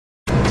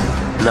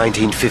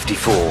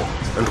1954,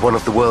 and one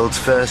of the world's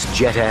first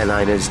jet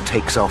airliners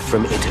takes off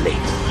from Italy.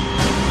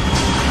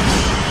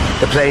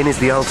 The plane is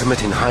the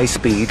ultimate in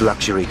high-speed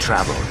luxury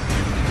travel.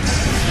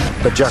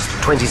 But just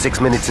 26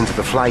 minutes into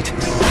the flight,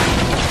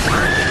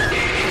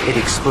 it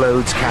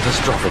explodes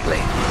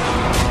catastrophically.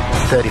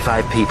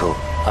 35 people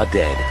are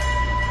dead.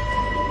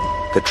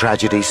 The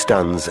tragedy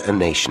stuns a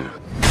nation.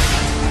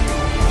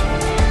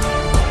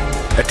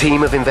 A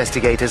team of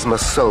investigators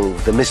must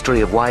solve the mystery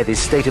of why this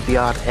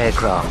state-of-the-art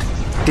aircraft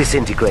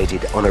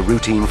disintegrated on a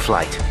routine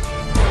flight.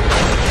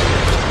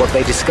 What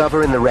they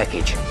discover in the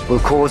wreckage will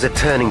cause a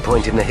turning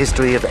point in the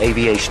history of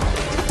aviation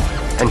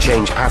and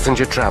change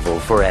passenger travel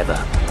forever.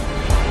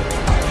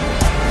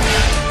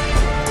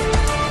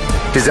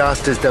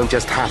 Disasters don't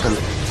just happen,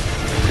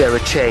 they're a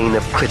chain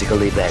of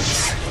critical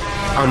events.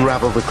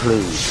 Unravel the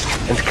clues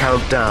and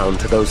count down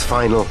to those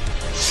final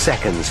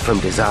seconds from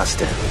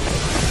disaster.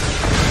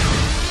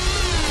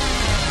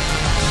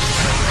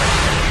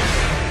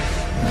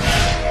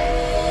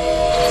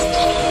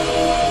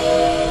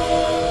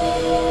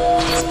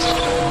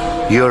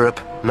 Europe,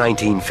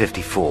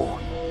 1954.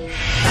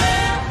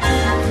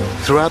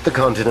 Throughout the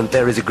continent,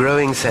 there is a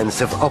growing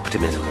sense of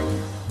optimism.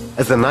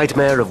 As the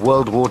nightmare of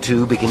World War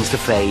II begins to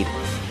fade,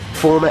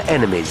 former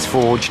enemies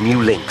forge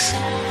new links.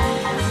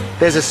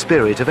 There's a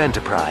spirit of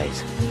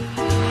enterprise.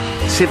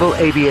 Civil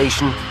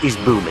aviation is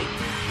booming,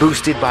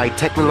 boosted by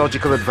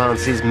technological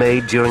advances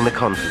made during the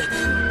conflict.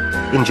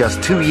 In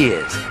just 2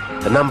 years,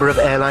 the number of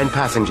airline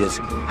passengers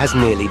has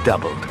nearly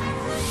doubled.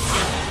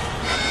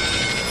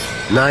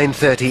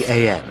 9:30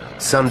 a.m.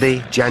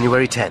 Sunday,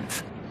 January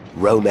 10th,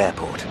 Rome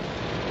Airport.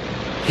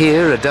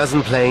 Here, a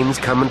dozen planes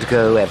come and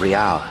go every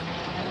hour.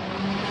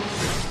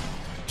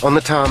 On the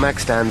tarmac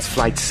stands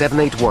Flight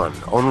 781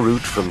 en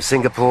route from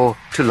Singapore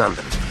to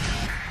London.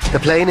 The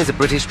plane is a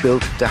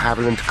British-built de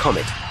Havilland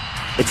Comet.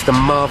 It's the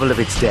marvel of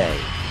its day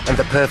and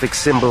the perfect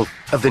symbol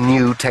of the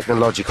new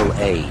technological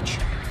age.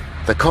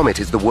 The Comet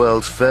is the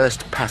world's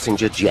first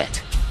passenger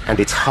jet, and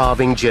it's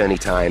halving journey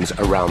times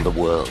around the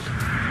world.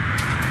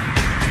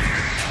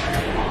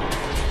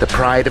 The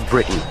pride of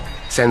Britain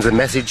sends a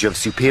message of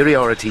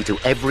superiority to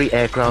every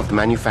aircraft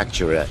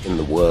manufacturer in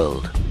the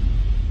world.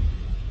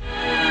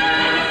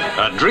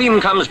 A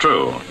dream comes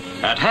true.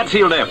 At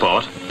Havilland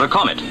Airport, the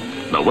Comet,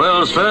 the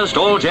world's first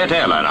all-jet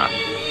airliner.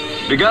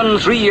 Begun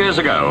 3 years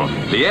ago,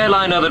 the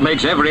airliner that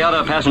makes every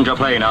other passenger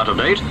plane out of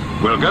date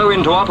will go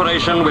into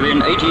operation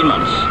within 18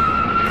 months.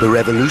 The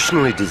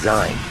revolutionary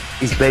design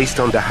is based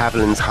on de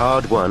Havilland's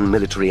hard-won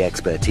military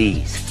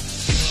expertise.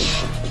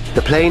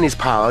 The plane is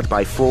powered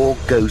by 4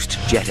 Ghost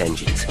jet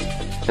engines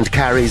and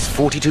carries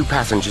 42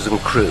 passengers and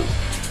crew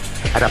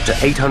at up to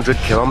 800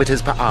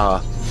 kilometers per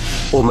hour,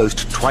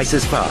 almost twice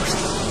as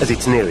fast as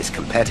its nearest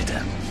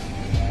competitor.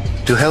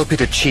 To help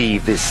it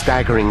achieve this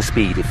staggering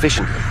speed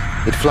efficiently,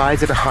 it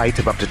flies at a height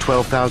of up to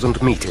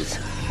 12,000 meters,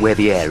 where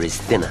the air is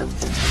thinner.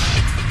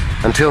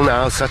 Until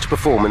now, such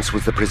performance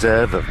was the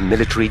preserve of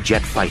military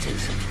jet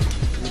fighters.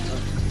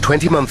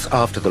 20 months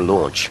after the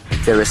launch,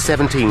 there are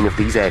 17 of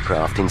these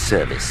aircraft in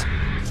service.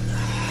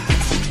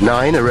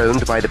 9 are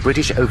owned by the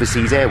British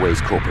Overseas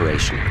Airways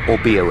Corporation, or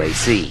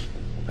BOAC,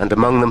 and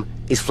among them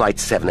is Flight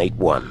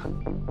 781.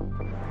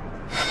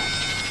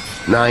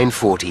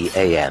 9:40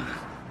 a.m.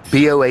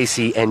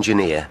 BOAC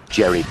engineer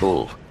Jerry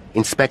Bull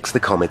inspects the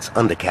Comet's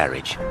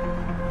undercarriage.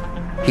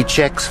 He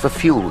checks for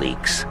fuel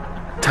leaks,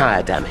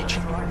 tire damage,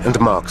 and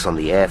marks on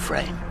the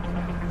airframe.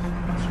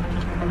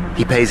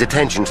 He pays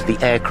attention to the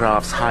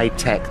aircraft's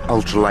high-tech,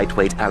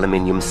 ultra-lightweight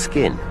aluminium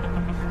skin.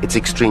 It's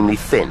extremely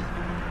thin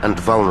and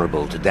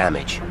vulnerable to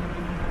damage.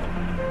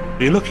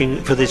 You're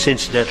looking for this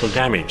incidental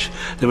damage.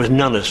 There was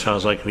none as far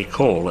as I can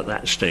recall at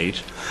that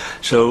stage.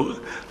 So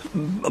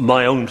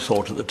my own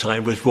thought at the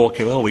time was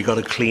walking, oh, we got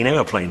a clean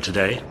aeroplane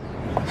today.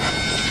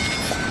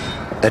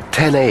 At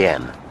 10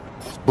 a.m.,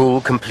 Bull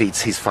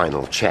completes his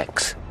final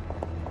checks.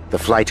 The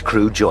flight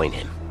crew join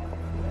him.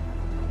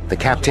 The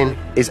captain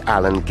is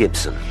Alan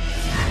Gibson.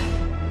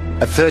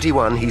 At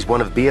 31, he's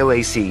one of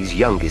BOAC's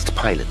youngest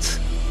pilots.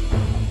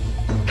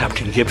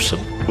 Captain Gibson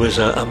was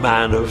a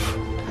man of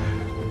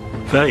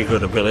very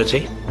good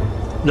ability,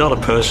 not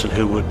a person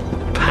who would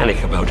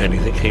panic about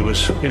anything. He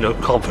was,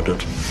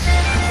 confident.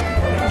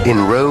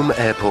 In Rome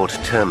Airport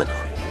Terminal,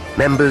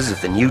 members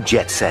of the new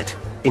jet set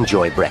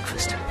enjoy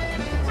breakfast.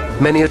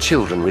 Many are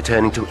children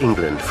returning to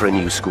England for a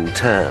new school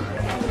term.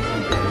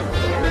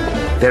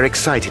 They're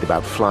excited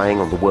about flying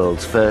on the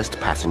world's first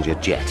passenger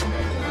jet.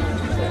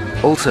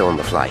 Also on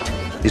the flight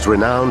is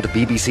renowned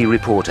BBC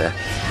reporter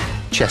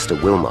Chester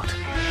Wilmot.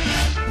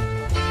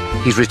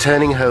 He's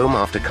returning home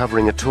after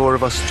covering a tour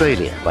of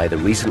Australia by the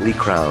recently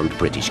crowned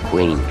British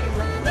Queen.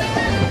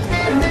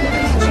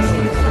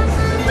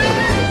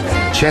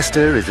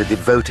 Chester is a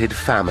devoted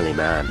family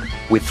man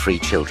with 3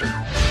 children.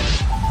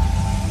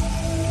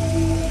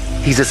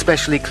 He's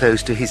especially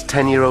close to his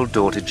 10-year-old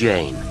daughter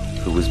Jane,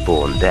 who was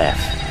born deaf.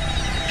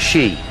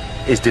 She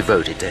is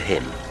devoted to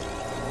him,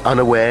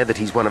 unaware that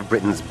he's one of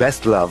Britain's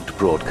best-loved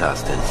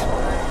broadcasters.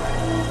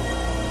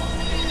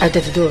 Out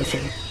of the door with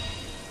him.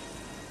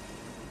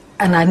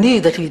 And I knew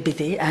that he was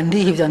busy, I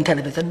knew he was on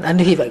television, I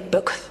knew he wrote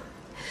books.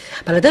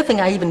 But I don't think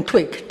I even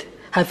twigged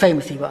how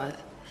famous he was.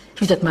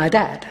 He was just my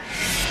dad.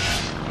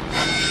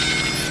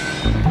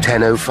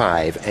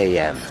 10:05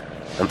 a.m.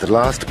 and the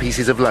last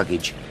pieces of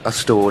luggage are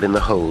stored in the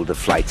hold of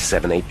Flight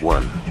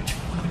 781.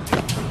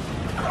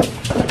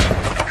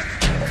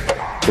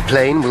 The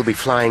plane will be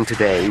flying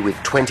today with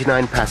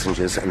 29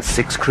 passengers and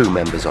 6 crew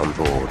members on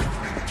board.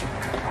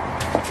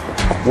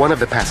 One of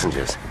the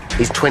passengers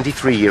is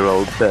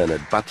 23-year-old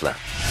Bernard Butler.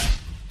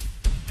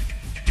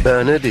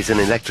 Bernard is an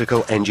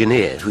electrical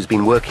engineer who's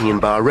been working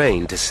in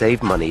Bahrain to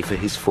save money for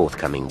his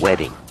forthcoming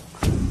wedding.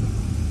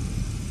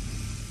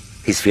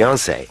 His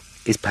fiancée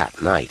is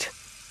Pat Knight.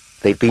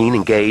 They've been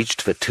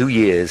engaged for 2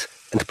 years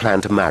and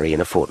plan to marry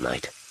in a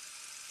fortnight.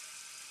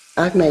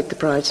 I've made the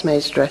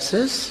bridesmaids'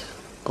 dresses.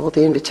 All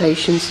the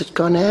invitations had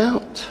gone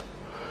out.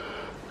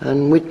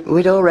 And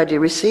we'd already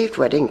received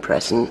wedding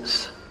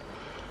presents.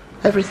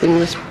 Everything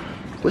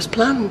was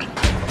planned.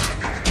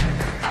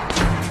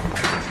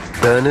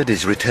 Bernard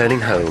is returning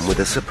home with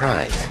a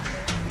surprise.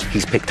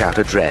 He's picked out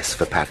a dress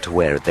for Pat to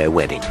wear at their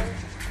wedding.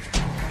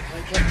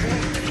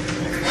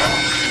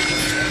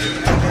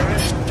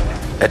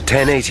 At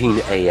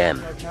 10:18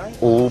 a.m.,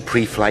 all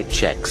pre-flight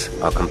checks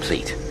are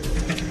complete.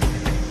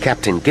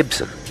 Captain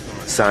Gibson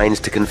signs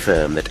to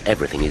confirm that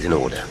everything is in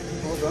order.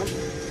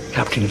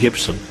 Captain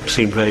Gibson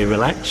seemed very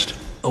relaxed,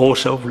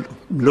 also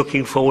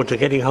looking forward to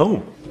getting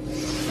home.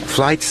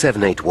 Flight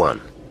 781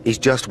 is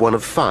just one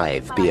of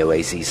 5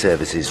 BOAC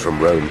services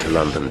from Rome to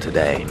London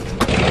today.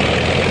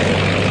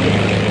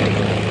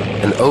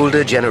 An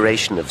older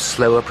generation of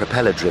slower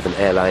propeller-driven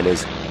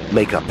airliners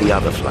make up the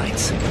other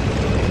flights.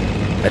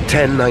 At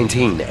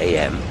 10:19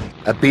 a.m.,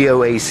 a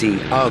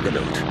BOAC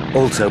Argonaut,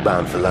 also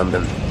bound for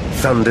London,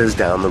 thunders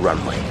down the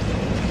runway.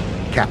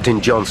 Captain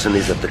Johnson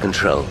is at the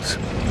controls.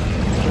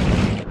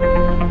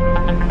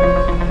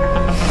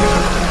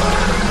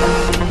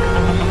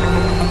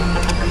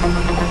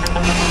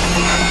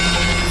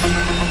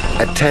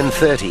 At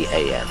 10:30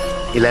 a.m.,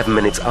 11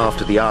 minutes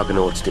after the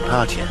Argonaut's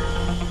departure,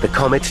 the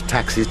Comet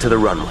taxis to the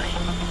runway.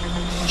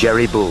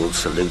 Jerry Bull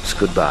salutes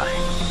goodbye.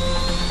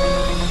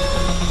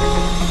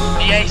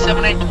 BA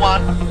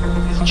 781,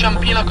 this is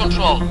Ciampino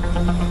Control.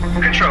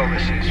 Control,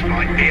 this is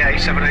flight BA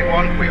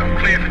 781. We are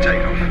clear for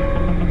takeoff.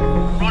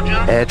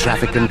 Roger. Air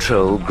traffic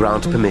control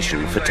grant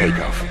permission for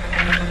takeoff.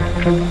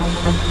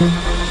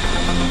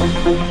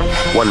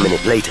 1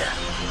 minute later,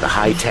 the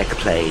high-tech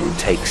plane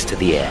takes to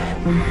the air.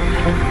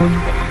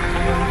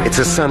 It's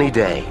a sunny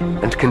day,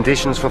 and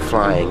conditions for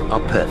flying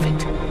are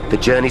perfect. The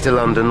journey to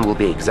London will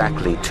be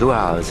exactly 2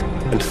 hours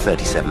and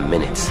 37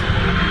 minutes.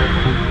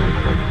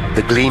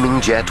 The gleaming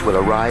jet will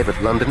arrive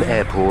at London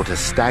Airport a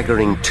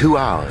staggering 2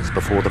 hours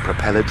before the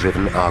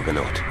propeller-driven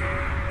Argonaut.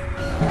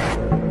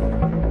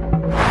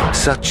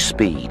 Such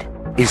speed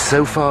is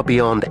so far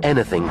beyond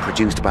anything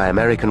produced by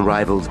American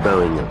rivals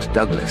Boeing and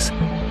Douglas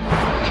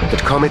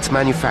that Comet's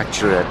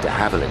manufacturer de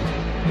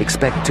Havilland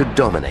expect to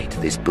dominate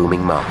this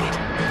booming market.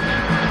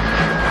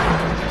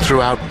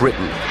 Throughout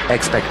Britain,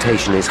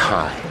 expectation is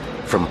high,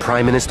 from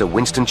Prime Minister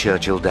Winston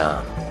Churchill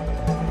down.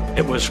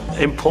 It was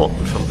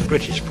important from the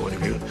British point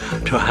of view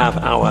to have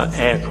our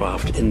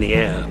aircraft in the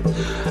air,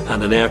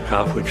 and an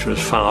aircraft which was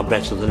far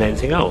better than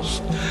anything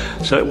else.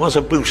 So it was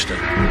a booster.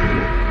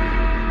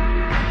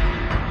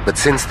 But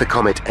since the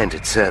Comet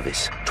entered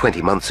service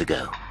 20 months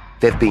ago,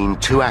 there have been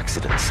 2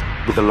 accidents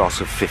with a loss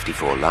of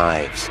 54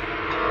 lives.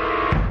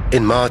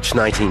 In March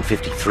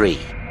 1953,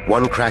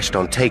 one crashed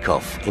on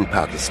takeoff in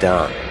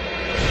Pakistan.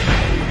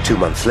 2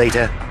 months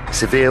later,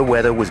 severe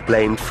weather was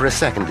blamed for a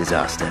second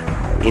disaster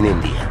in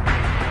India.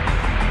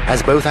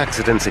 As both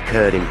accidents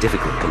occurred in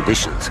difficult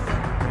conditions,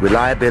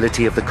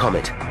 reliability of the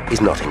Comet is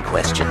not in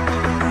question.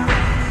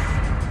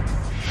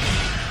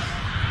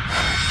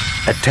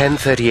 At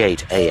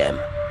 10:38 a.m.,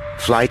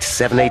 Flight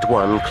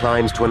 781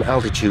 climbs to an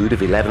altitude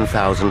of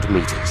 11,000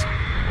 meters,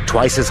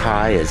 twice as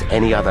high as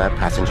any other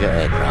passenger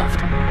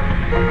aircraft.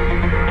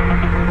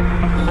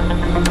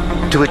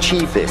 To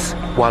achieve this,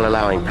 while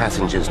allowing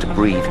passengers to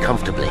breathe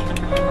comfortably,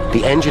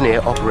 the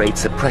engineer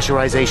operates a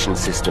pressurization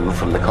system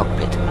from the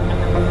cockpit.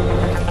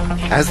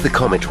 As the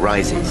Comet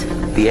rises,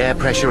 the air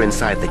pressure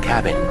inside the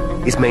cabin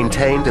is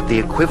maintained at the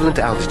equivalent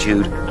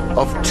altitude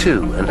of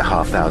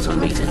 2,500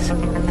 meters,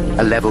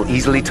 a level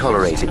easily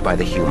tolerated by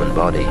the human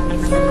body.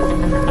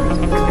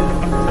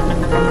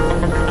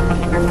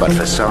 But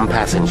for some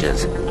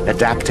passengers,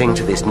 adapting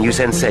to this new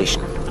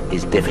sensation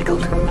is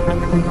difficult.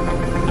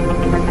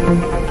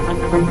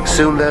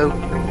 Soon, though,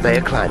 they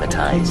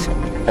acclimatize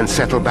and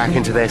settle back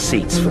into their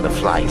seats for the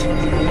flight.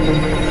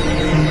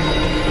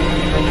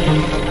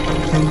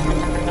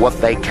 What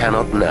they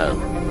cannot know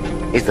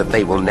is that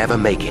they will never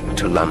make it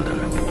to London.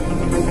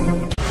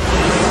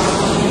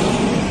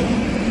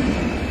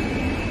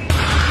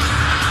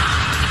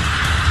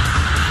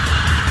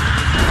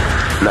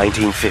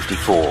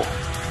 (1954),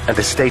 and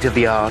the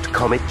state-of-the-art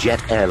Comet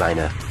jet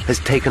airliner has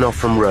taken off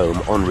from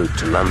Rome en route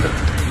to London.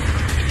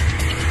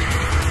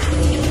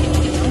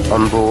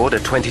 On board are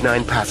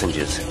 29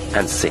 passengers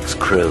and 6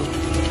 crew.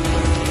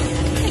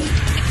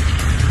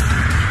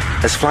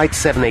 As Flight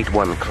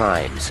 781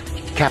 climbs,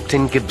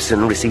 Captain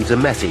Gibson receives a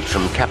message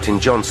from Captain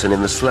Johnson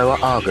in the slower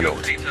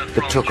Argonaut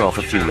that took off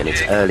a few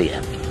minutes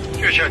earlier.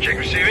 Jig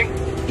receiving.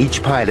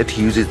 Each pilot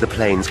uses the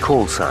plane's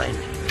call sign.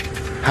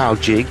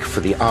 Jig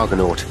for the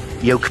Argonaut,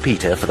 Yoke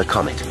Peter for the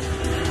Comet.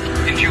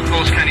 In due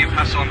course, can you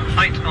pass on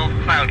height of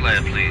cloud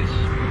layer, please?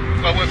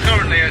 Well, we're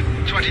currently at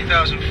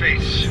 20,000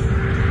 feet.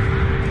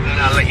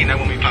 And I'll let you know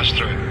when we pass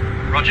through.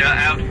 Roger,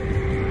 out.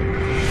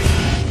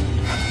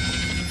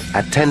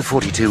 At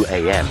 10:42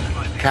 a.m.,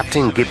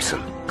 Captain Gibson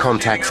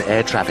contacts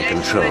air traffic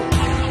control.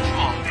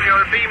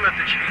 You're a beam of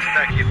the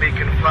Civitavecchia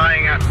beacon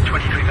flying at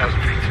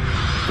 23,000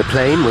 feet. The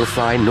plane will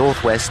fly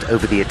northwest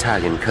over the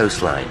Italian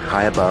coastline,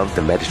 high above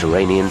the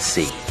Mediterranean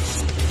Sea.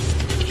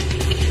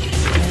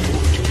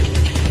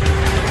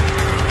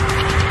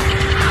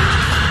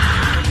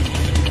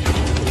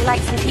 Would you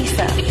like some tea,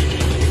 sir?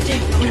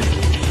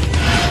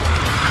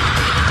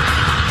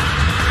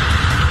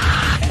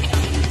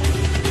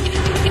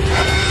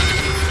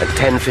 At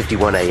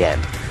 10:51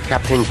 a.m.,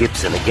 Captain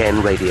Gibson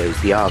again radios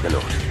the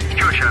Argonaut.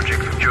 George Howe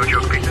Jig from George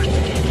Yoke Peter.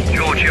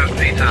 George Yoke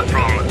Peter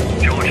from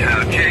George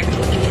Howe Jig.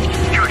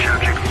 George Howe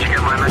Jig, did you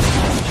get my message?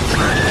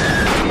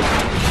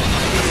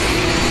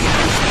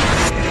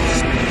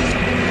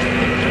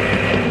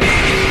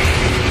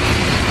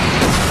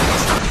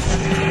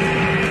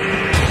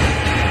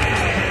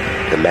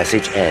 The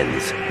message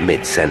ends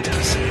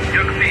mid-sentence.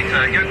 Yoke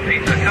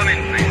Peter, come in,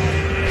 please.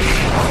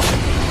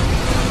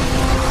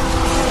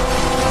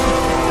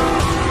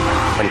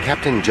 When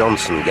Captain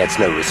Johnson gets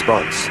no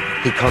response,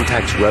 he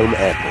contacts Rome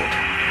Airport.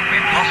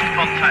 We've lost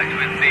contact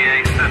with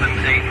BA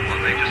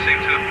 781. They just seem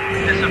to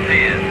have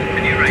disappeared.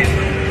 Can you raise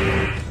them?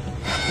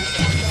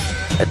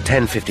 At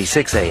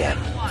 10:56 a.m.,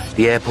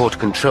 the airport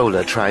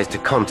controller tries to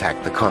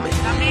contact the Comet.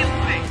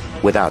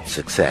 Without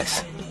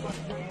success.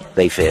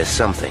 They fear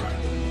something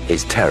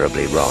is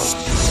terribly wrong.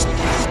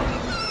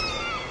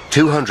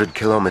 200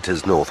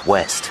 kilometers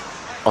northwest,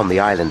 on the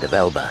island of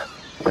Elba,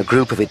 a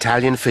group of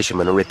Italian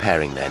fishermen are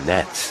repairing their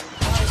nets.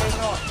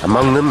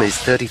 Among them is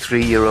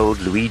 33-year-old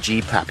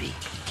Luigi Papi.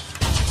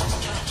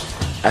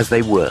 As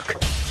they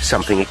work,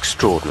 something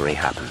extraordinary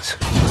happens.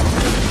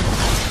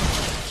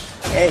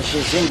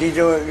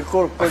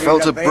 I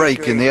felt a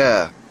break in the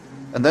air,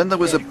 and then there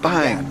was a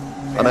bang,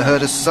 and I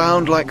heard a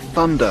sound like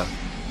thunder,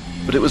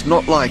 but it was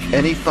not like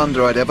any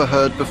thunder I'd ever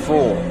heard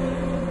before.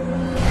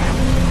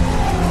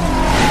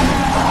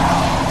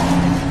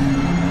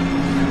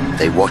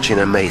 They watch in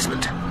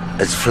amazement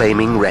as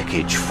flaming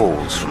wreckage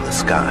falls from the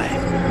sky.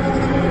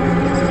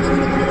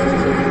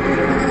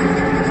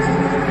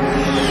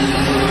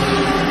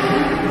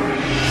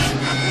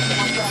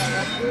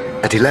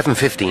 At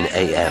 11:15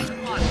 a.m.,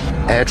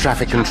 air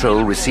traffic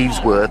control receives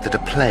word that a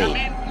plane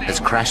has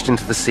crashed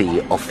into the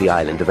sea off the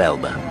island of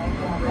Elba.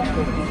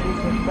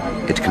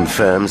 It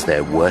confirms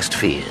their worst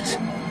fears.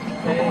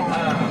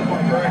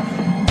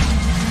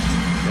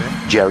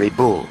 Jerry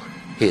Bull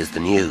hears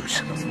the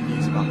news.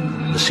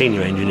 The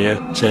senior engineer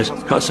says,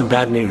 "Got some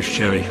bad news,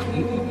 Jerry."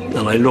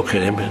 And I look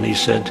at him and he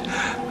said,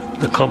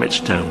 "The Comet's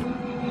down."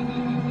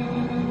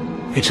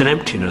 It's an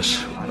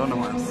emptiness. I don't know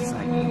what else to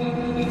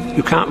say.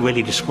 You can't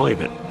really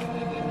describe it.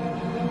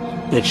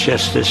 It's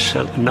just this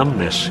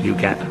numbness you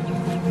get.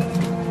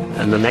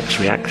 And the next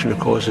reaction, of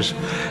course,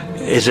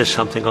 is there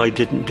something I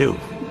didn't do?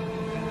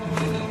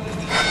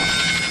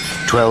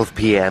 12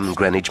 p.m.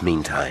 Greenwich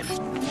Mean Time.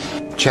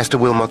 Chester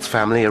Wilmot's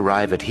family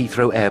arrive at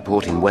Heathrow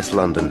Airport in West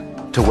London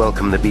to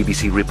welcome the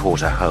BBC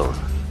reporter home.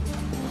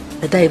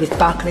 The day was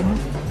sparkling.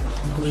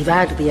 We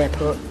arrived at the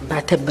airport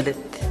about 10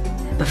 minutes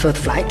before the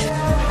flight.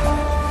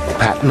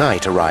 Pat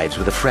Knight arrives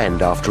with a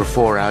friend after a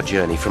 4-hour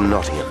journey from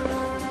Nottingham.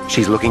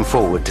 She's looking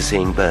forward to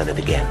seeing Bernard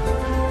again.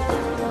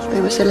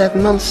 It was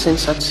 11 months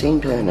since I'd seen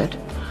Bernard,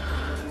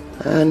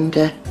 and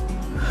I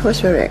was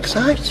very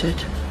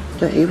excited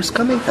that he was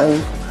coming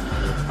home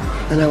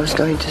and I was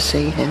going to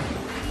see him.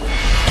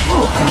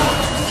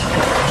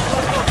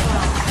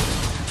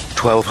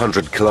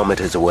 1,200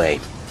 kilometers away,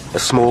 a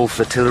small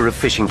flotilla of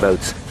fishing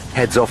boats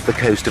heads off the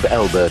coast of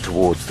Elba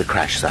towards the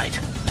crash site.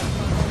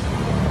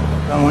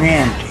 Going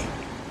empty.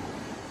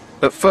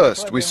 At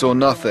first, we saw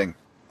nothing.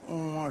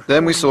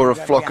 Then we saw a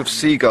flock of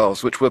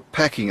seagulls which were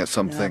pecking at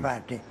something.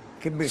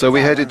 So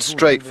we headed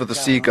straight for the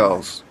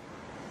seagulls.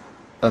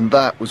 And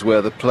that was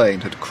where the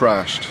plane had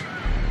crashed.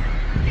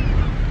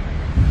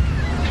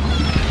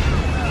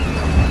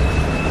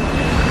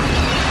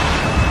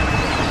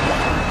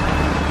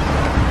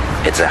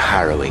 It's a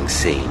harrowing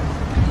scene.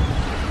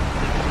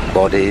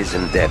 Bodies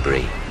and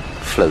debris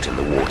float in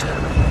the water.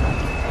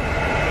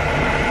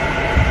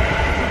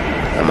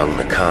 Among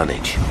the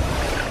carnage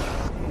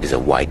is a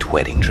white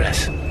wedding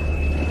dress.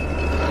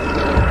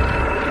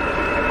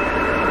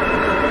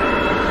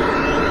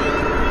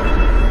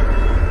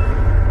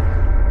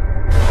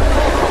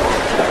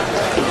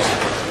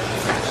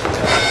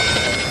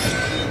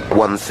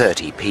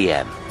 (1:30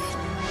 p.m.)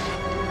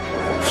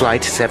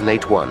 Flight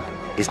 781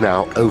 is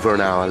now over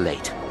an hour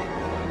late.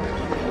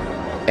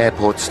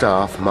 Airport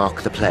staff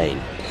mark the plane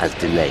as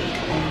delayed.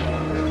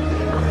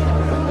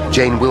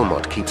 Jane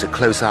Wilmot keeps a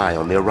close eye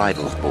on the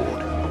arrivals board.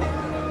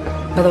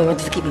 Mother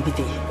wanted to keep me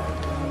busy.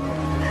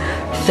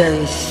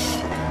 So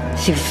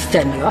she was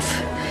sending me off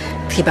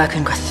to keep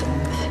asking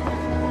questions.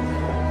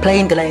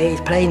 Plane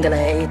delayed, plane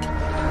delayed.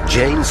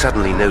 Jane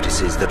suddenly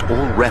notices that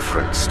all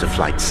reference to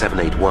Flight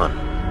 781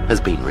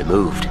 has been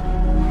removed.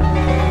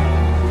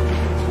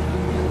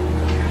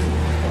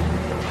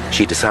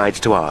 She decides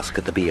to ask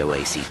at the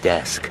BOAC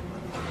desk.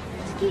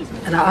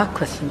 And I asked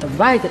questions of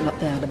why is it not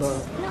there on the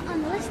board? Not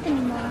on the list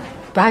anymore.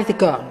 Why is it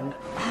gone?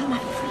 I'm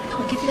afraid I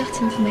can't give you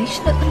that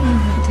information at the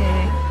moment,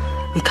 dear.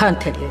 We can't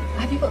tell you.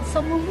 Have you got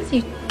someone with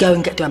you? Go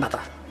and get your mother.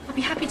 I'll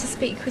be happy to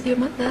speak with your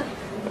mother.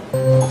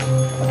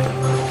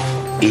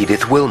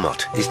 Edith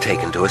Wilmot is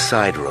taken to a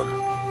side room.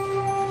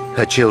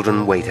 Her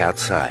children wait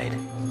outside.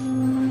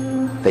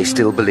 They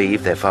still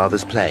believe their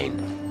father's plane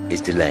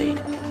is delayed.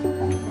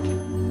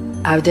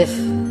 How this?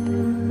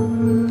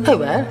 Oh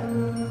well.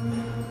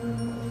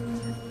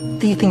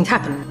 These things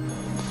happen.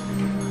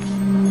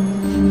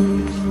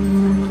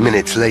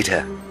 Minutes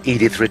later,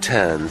 Edith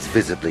returns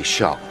visibly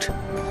shocked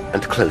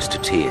and close to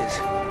tears.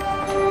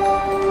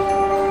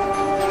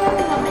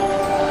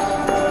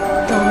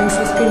 Darlings,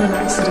 there's been an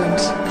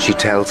accident. She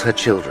tells her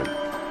children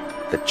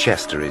that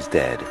Chester is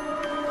dead.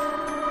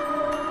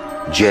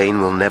 Jane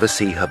will never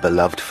see her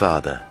beloved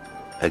father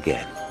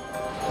again.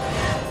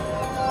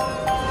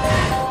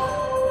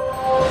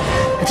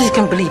 I just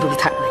couldn't believe it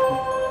was happening.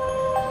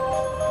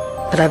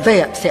 But I was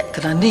very upset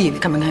because I knew he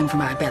was coming home for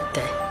my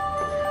birthday.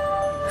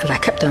 And I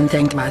kept on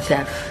saying to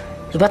myself,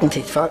 it wasn't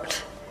his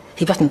fault.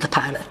 He wasn't the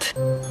pilot.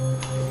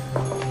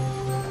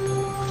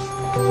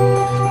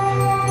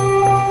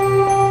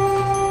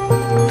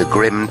 The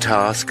grim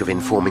task of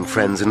informing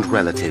friends and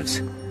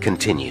relatives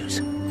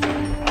continues.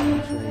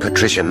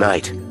 Patricia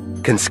Knight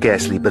can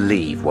scarcely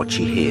believe what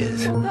she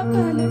hears.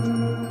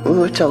 We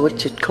were told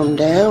it had come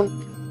down.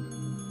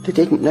 They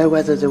didn't know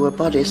whether there were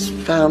bodies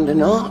found or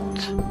not.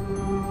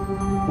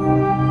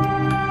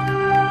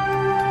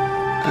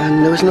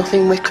 And there was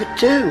nothing we could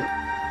do.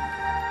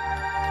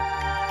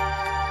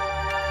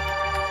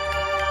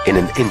 In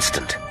an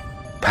instant,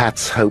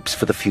 Pat's hopes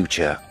for the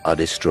future are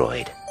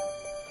destroyed.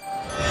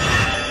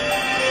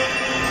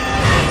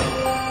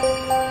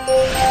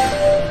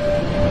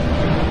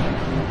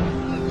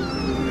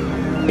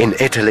 In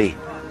Italy,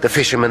 the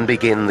fishermen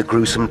begin the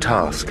gruesome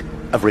task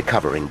of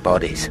recovering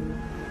bodies.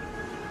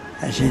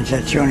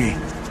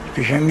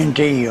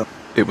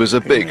 It was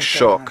a big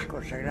shock.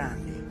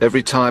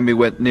 Every time we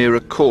went near a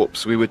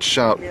corpse, we would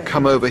shout,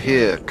 "Come over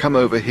here, come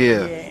over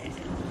here,"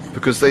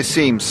 because they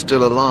seemed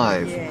still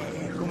alive.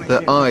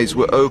 Their eyes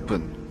were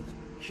open.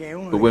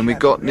 But when we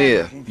got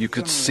near, you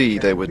could see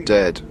they were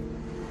dead.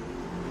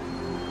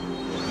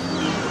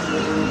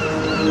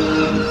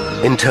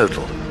 In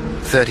total,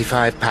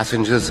 35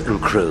 passengers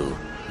and crew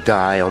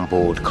die on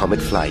board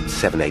Comet Flight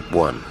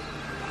 781.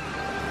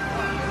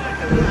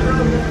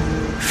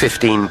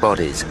 15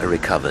 bodies are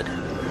recovered.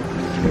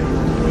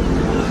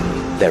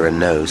 There are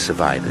no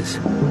survivors.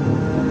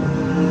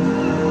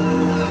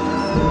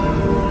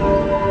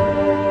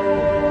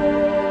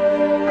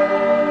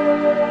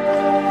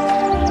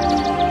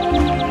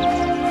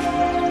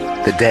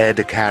 The dead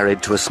are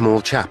carried to a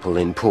small chapel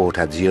in Port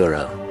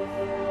Azzurro.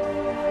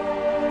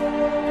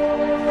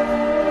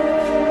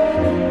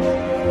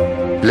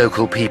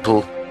 Local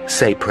people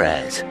say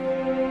prayers.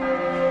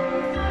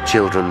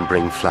 Children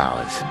bring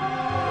flowers.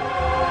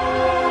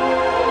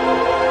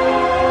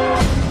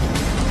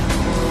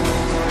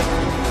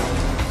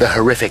 The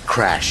horrific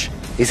crash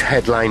is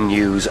headline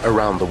news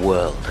around the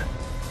world.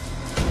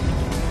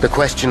 The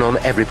question on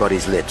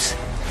everybody's lips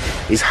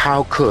is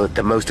how could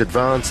the most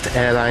advanced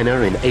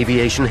airliner in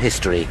aviation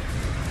history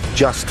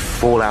just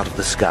fall out of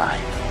the sky?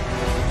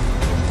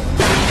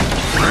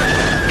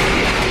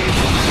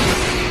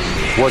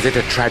 Was it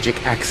a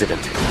tragic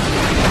accident?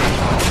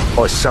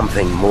 Or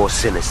something more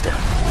sinister?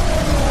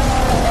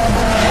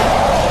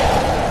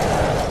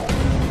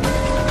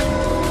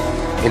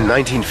 In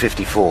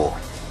 1954,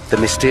 the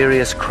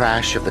mysterious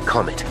crash of the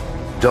Comet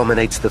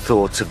dominates the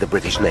thoughts of the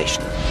British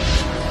nation.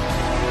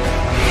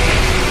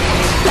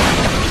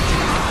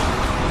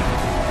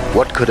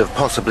 What could have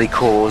possibly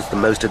caused the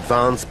most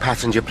advanced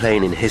passenger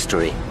plane in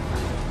history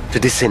to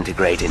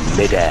disintegrate in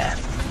mid-air?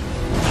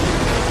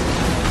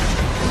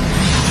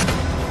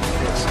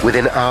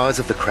 Within hours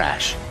of the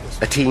crash,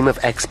 a team of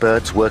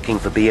experts working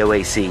for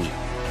BOAC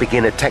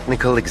begin a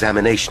technical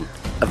examination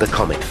of the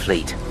Comet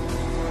fleet.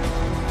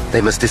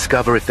 They must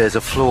discover if there's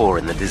a flaw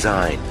in the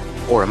design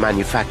or a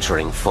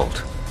manufacturing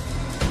fault.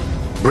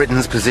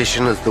 Britain's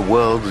position as the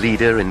world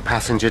leader in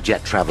passenger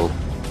jet travel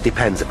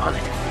depends upon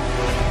it.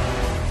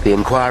 The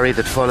inquiry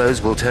that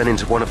follows will turn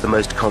into one of the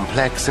most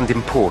complex and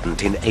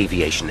important in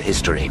aviation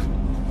history.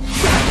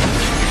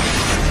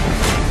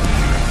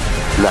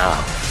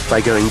 Now, by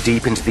going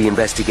deep into the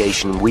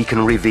investigation, we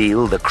can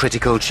reveal the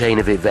critical chain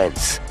of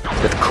events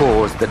that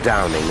caused the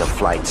downing of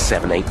Flight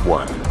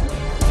 781.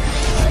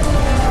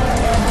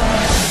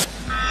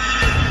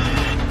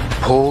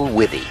 Paul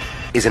Withy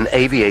is an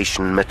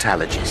aviation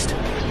metallurgist.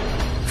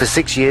 For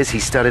 6 years,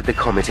 he studied the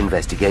Comet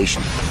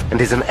investigation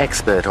and is an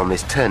expert on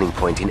this turning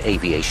point in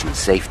aviation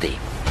safety.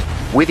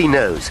 Withy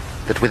knows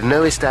that with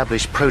no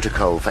established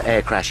protocol for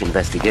air crash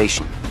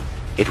investigation,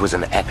 it was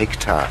an epic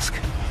task.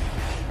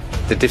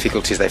 The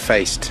difficulties they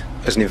faced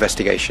as an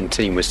investigation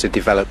team was to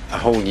develop a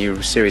whole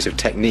new series of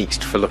techniques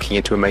for looking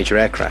into a major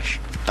air crash.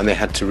 And they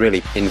had to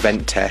really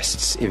invent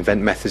tests,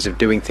 invent methods of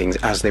doing things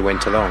as they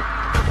went along.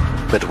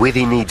 But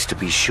Withy needs to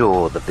be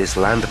sure that this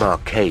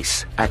landmark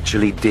case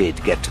actually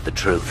did get to the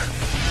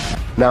truth.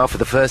 Now, for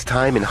the first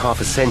time in half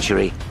a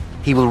century,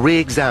 he will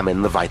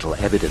re-examine the vital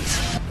evidence.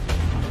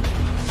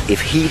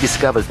 If he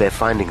discovers their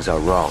findings are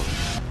wrong,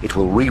 it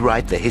will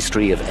rewrite the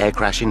history of air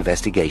crash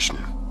investigation.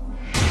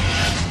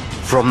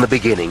 From the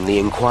beginning, the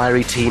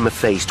inquiry team are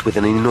faced with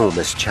an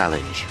enormous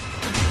challenge.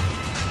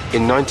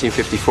 In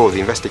 1954, the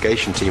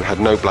investigation team had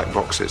no black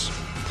boxes.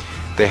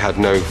 They had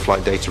no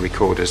flight data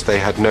recorders. They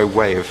had no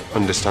way of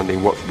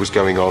understanding what was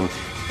going on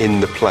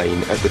in the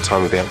plane at the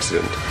time of the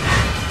accident.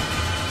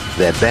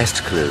 Their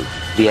best clue,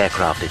 the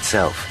aircraft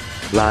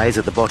itself, lies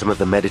at the bottom of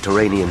the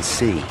Mediterranean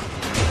Sea.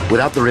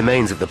 Without the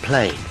remains of the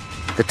plane,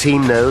 the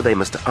team know they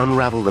must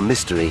unravel the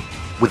mystery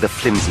with the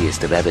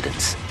flimsiest of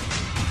evidence.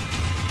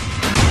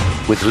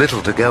 With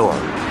little to go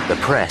on, the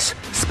press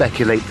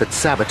speculate that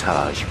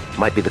sabotage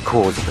might be the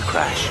cause of the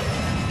crash.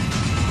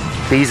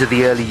 These are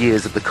the early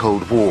years of the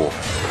Cold War,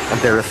 and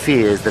there are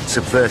fears that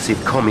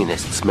subversive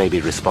communists may be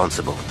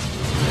responsible.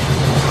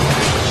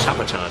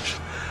 Sabotage,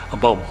 a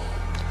bomb.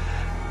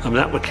 I mean,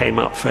 that came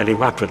up fairly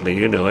rapidly,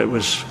 you know,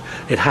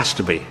 it has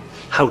to be.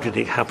 How did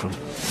it happen?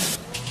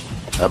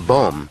 A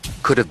bomb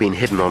could have been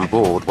hidden on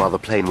board while the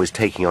plane was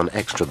taking on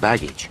extra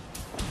baggage.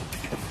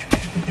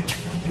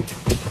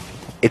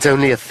 It's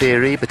only a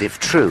theory, but if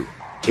true,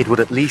 it would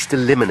at least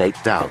eliminate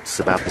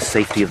doubts about the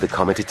safety of the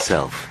Comet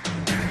itself.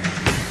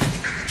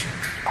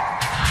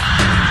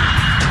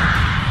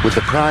 With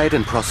the pride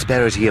and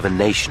prosperity of a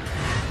nation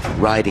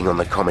riding on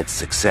the Comet's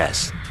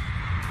success,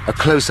 a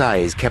close eye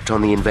is kept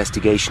on the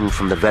investigation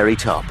from the very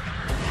top.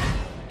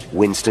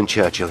 Winston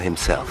Churchill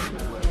himself.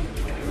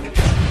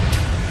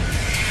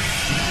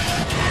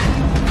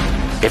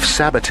 If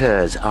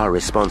saboteurs are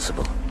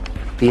responsible,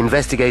 the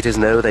investigators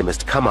know they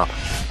must come up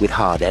with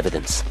hard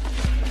evidence.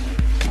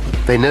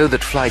 They know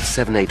that Flight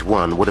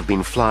 781 would have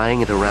been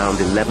flying at around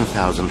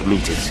 11,000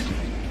 meters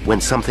when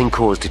something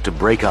caused it to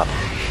break up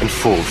and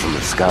fall from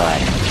the sky.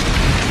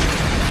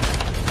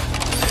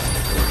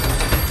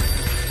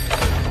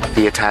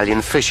 The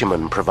Italian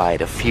fishermen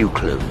provide a few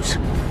clues.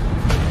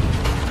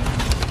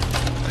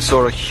 I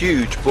saw a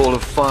huge ball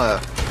of fire,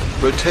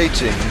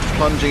 rotating and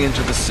plunging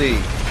into the sea.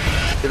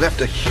 It left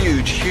a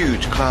huge,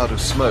 huge cloud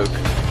of smoke.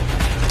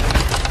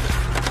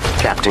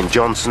 Captain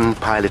Johnson,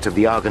 pilot of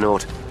the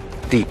Argonaut,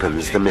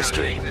 deepens the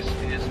mystery.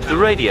 The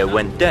radio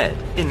went dead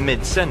in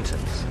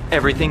mid-sentence.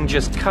 Everything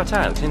just cut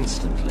out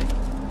instantly.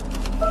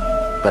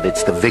 But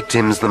it's the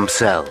victims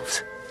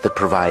themselves that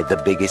provide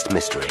the biggest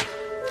mystery.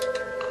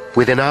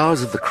 Within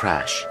hours of the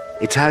crash,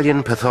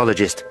 Italian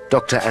pathologist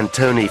Dr.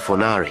 Antoni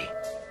Fornari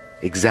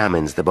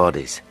examines the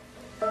bodies.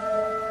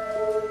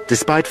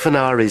 Despite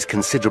Fornari's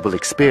considerable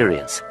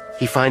experience,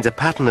 he finds a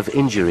pattern of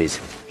injuries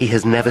he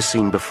has never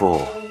seen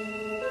before.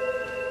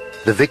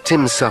 The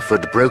victims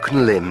suffered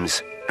broken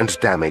limbs and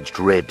damaged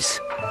ribs,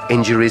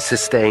 injuries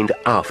sustained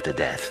after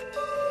death.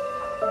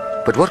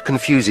 But what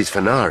confuses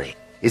Fornari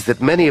is that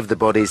many of the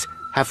bodies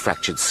have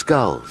fractured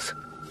skulls,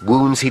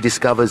 wounds he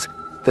discovers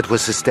that were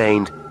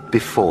sustained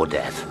before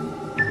death.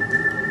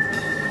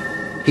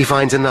 He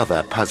finds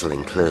another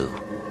puzzling clue.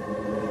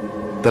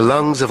 The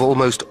lungs of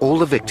almost all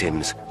the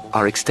victims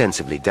are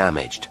extensively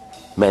damaged.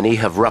 Many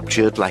have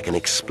ruptured like an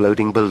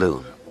exploding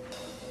balloon.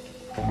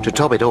 To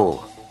top it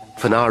all,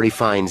 Fornari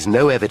finds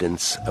no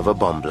evidence of a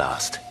bomb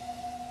blast.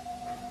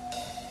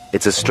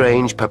 It's a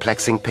strange,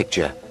 perplexing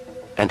picture,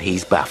 and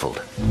he's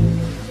baffled.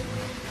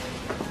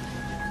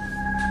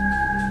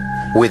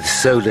 With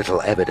so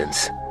little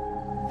evidence,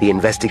 the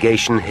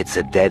investigation hits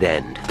a dead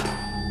end.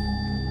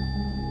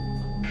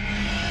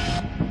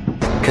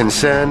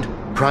 Concerned,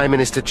 Prime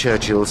Minister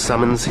Churchill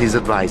summons his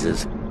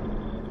advisors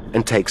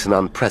and takes an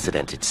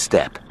unprecedented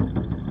step.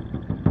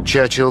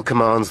 Churchill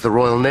commands the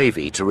Royal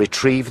Navy to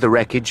retrieve the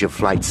wreckage of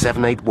Flight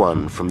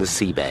 781 from the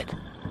seabed.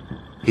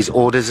 His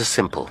orders are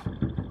simple.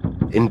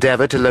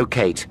 Endeavour to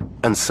locate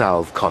and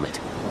salve Comet.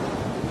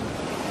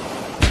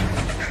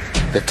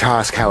 The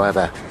task,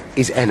 however,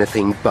 is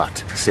anything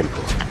but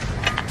simple.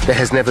 There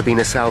has never been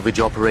a salvage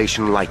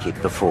operation like it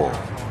before.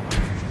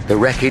 The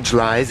wreckage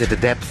lies at a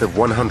depth of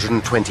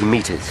 120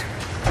 meters,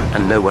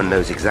 and no one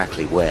knows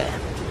exactly where.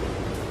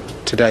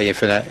 Today,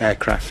 if an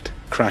aircraft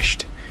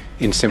crashed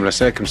in similar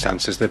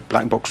circumstances, the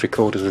black box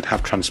recorders would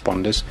have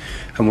transponders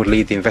and would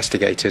lead the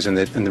investigators and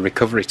the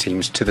recovery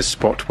teams to the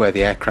spot where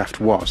the aircraft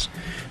was.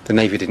 The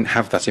Navy didn't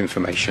have that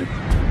information.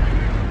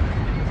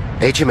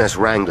 HMS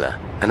Wrangler,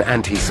 an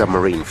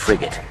anti-submarine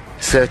frigate,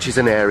 searches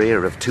an area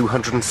of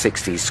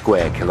 260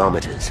 square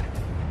kilometers.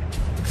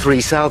 3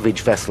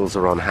 salvage vessels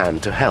are on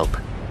hand to help.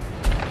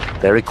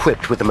 They're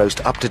equipped with the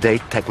most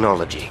up-to-date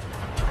technology,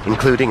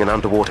 including an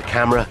underwater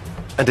camera,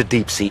 and a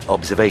deep-sea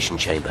observation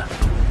chamber.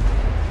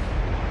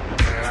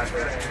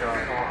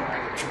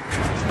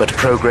 But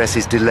progress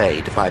is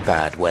delayed by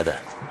bad weather.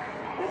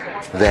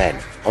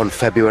 Then, on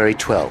February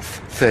 12th,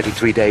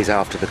 33 days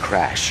after the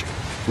crash,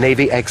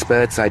 Navy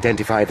experts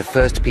identify the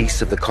first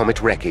piece of the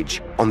Comet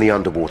wreckage on the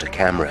underwater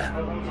camera.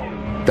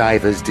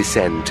 Divers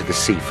descend to the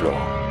seafloor.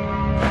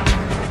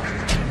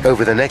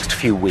 Over the next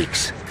few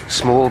weeks,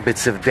 small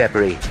bits of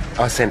debris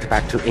are sent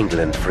back to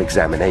England for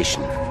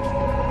examination.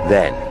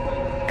 Then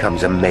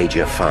comes a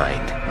major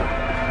find.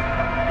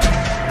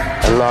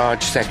 A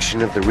large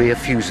section of the rear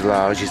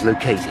fuselage is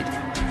located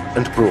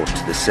and brought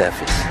to the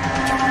surface.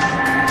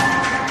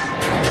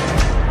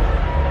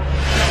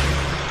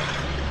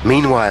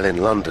 Meanwhile in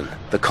London,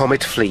 the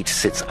Comet fleet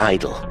sits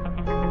idle.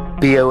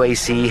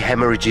 BOAC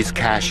hemorrhages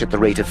cash at the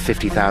rate of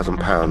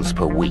 £50,000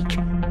 per week.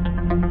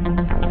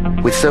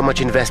 With so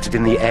much invested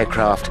in the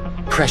aircraft,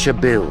 pressure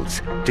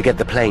builds to get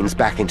the planes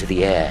back into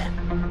the air.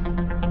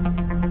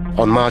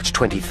 On March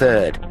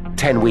 23rd,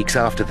 10 weeks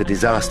after the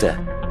disaster,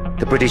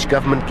 the British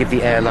government give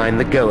the airline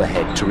the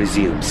go-ahead to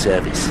resume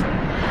service.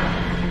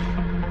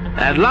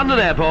 At London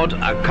Airport,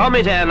 a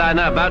Comet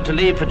airliner about to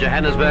leave for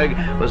Johannesburg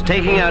was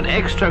taking out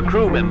extra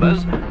crew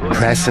members.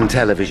 Press and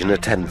television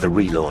attend the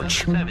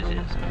relaunch.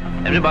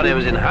 Everybody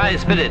was in high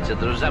spirits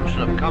at the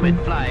resumption of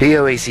Comet flying.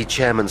 BOAC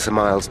Chairman Sir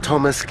Miles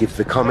Thomas gives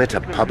the Comet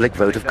a public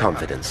vote of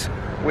confidence.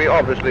 We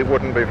obviously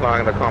wouldn't be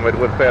flying the Comet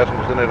with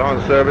passengers in it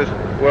on service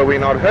were we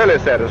not wholly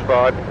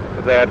satisfied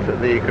that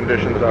the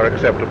conditions are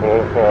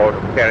acceptable for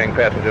carrying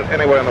passengers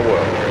anywhere in the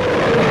world.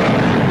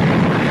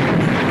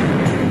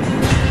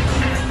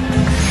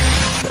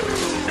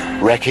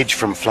 Wreckage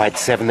from Flight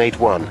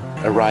 781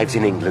 arrives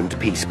in England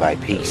piece by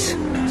piece.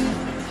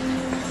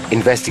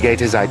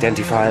 Investigators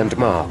identify and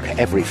mark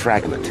every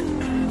fragment.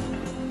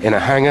 In a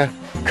hangar,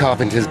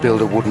 carpenters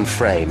build a wooden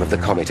frame of the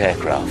Comet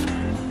aircraft.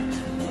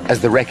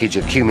 As the wreckage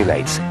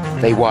accumulates,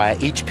 they wire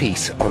each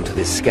piece onto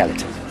this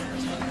skeleton.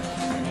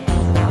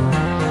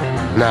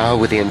 Now,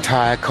 with the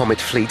entire Comet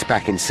fleet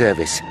back in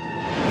service,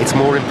 it's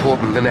more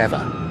important than ever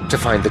to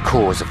find the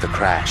cause of the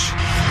crash.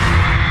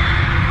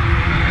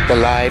 The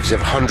lives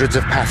of hundreds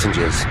of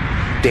passengers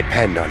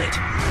depend on it.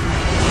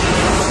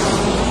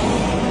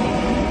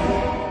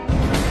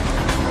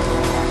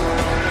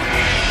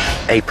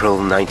 April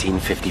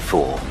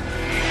 1954.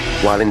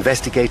 While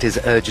investigators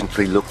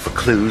urgently look for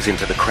clues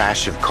into the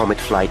crash of Comet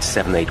Flight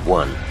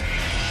 781,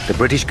 the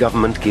British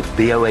government give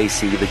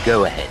BOAC the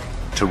go-ahead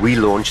to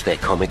relaunch their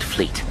Comet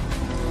fleet.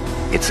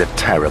 It's a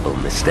terrible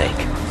mistake.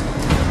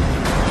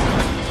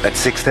 At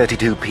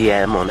 6:32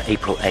 p.m. on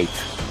April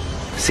 8th,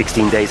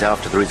 16 days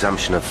after the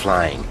resumption of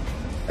flying,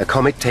 a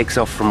Comet takes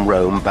off from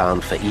Rome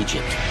bound for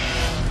Egypt.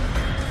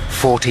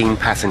 14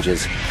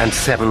 passengers and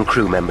 7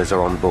 crew members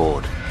are on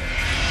board.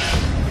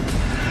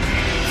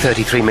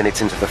 33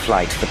 minutes into the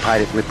flight, the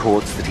pilot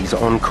reports that he's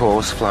on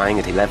course flying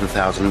at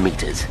 11,000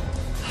 meters.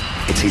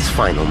 It's his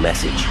final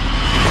message.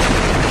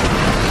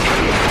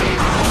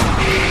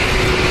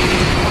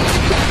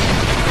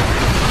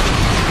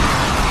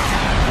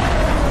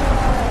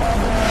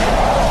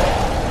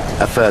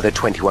 A further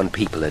 21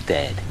 people are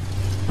dead.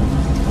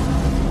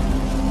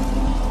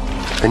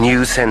 The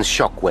news sends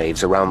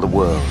shockwaves around the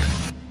world.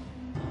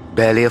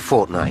 Barely a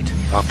fortnight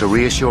after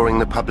reassuring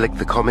the public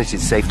the Comet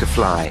is safe to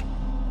fly,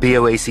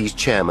 BOAC's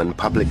chairman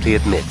publicly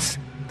admits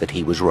that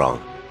he was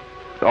wrong.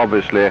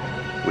 Obviously,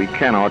 we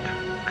cannot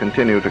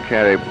continue to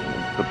carry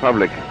the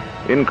public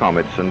in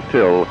Comets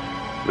until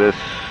this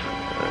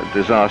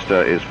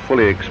disaster is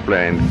fully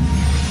explained.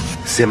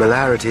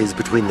 Similarities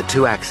between the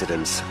two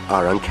accidents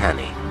are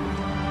uncanny.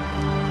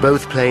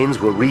 Both planes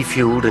were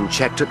refueled and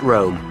checked at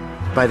Rome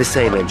by the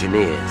same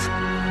engineers,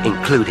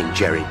 including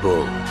Jerry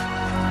Bull.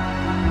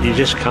 You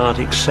just can't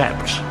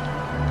accept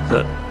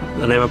that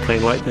an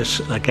aeroplane like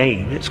this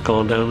again, it's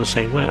gone down the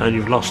same way and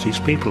you've lost these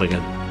people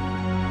again.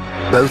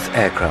 Both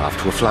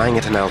aircraft were flying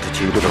at an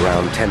altitude of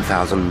around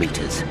 10,000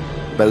 meters.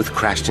 Both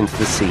crashed into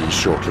the sea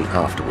shortly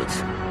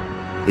afterwards.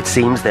 It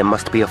seems there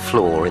must be a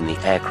flaw in the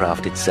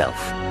aircraft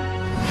itself.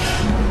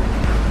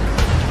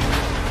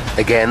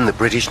 Again, the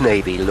British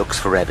Navy looks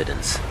for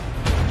evidence.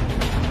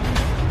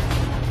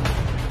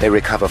 They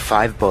recover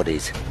 5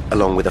 bodies,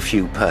 along with a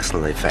few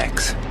personal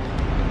effects.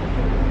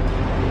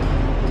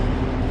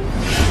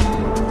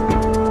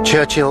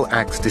 Churchill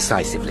acts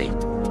decisively.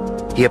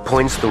 He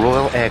appoints the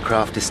Royal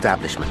Aircraft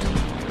Establishment,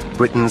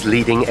 Britain's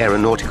leading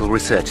aeronautical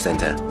research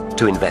centre,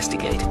 to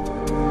investigate.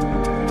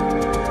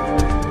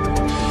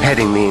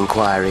 Heading the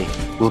inquiry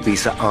will be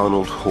Sir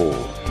Arnold Hall.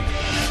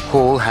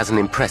 Hall has an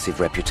impressive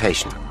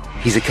reputation.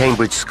 He's a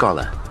Cambridge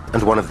scholar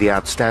and one of the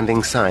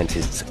outstanding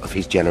scientists of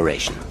his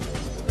generation.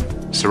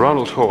 Sir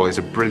Arnold Hall is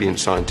a brilliant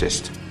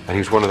scientist, and he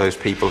was one of those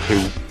people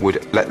who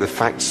would let the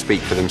facts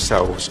speak for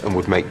themselves and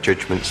would make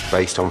judgments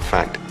based on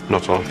fact,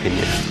 not on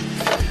opinion.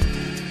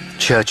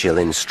 Churchill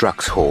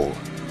instructs Hall.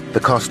 The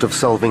cost of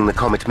solving the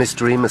Comet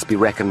mystery must be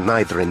reckoned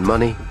neither in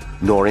money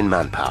nor in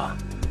manpower.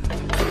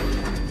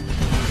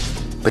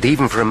 But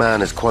even for a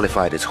man as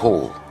qualified as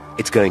Hall,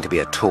 it's going to be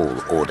a tall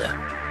order.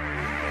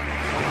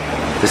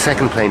 The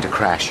second plane to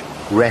crash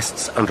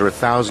rests under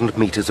 1,000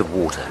 meters of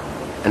water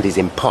and is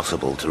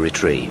impossible to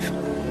retrieve.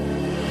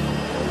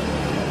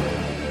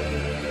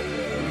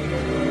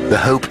 The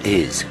hope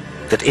is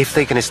that if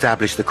they can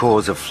establish the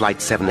cause of Flight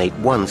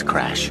 781's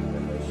crash,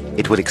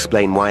 it would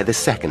explain why the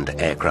second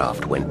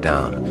aircraft went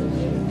down.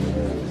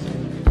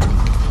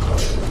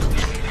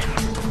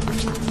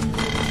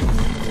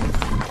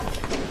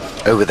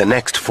 Over the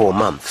next 4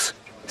 months,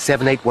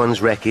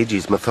 781's wreckage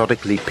is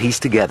methodically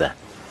pieced together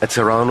at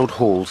Sir Arnold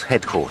Hall's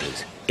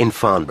headquarters in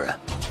Farnborough.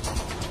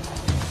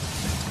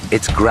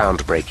 It's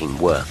groundbreaking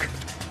work.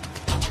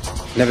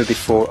 Never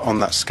before on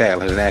that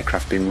scale has an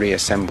aircraft been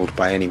reassembled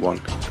by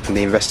anyone, and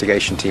the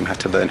investigation team had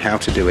to learn how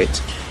to do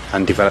it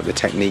and develop the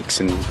techniques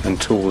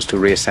and tools to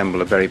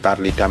reassemble a very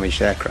badly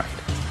damaged aircraft.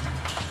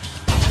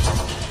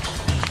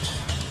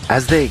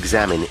 As they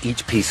examine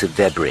each piece of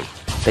debris,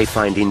 they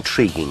find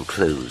intriguing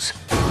clues.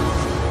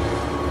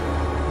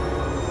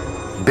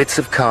 Bits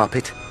of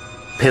carpet,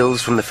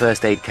 pills from the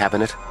first aid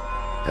cabinet,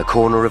 a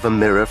corner of a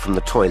mirror from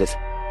the toilet,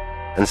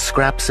 and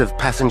scraps of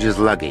passengers'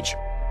 luggage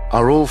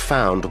are all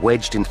found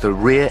wedged into the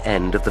rear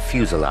end of the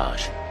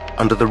fuselage,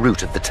 under the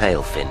root of the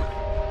tail fin.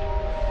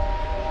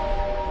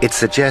 It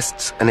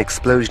suggests an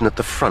explosion at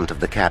the front of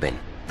the cabin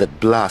that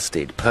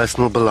blasted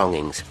personal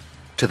belongings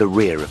to the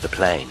rear of the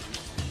plane.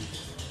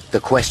 The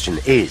question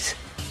is,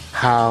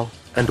 how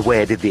and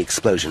where did the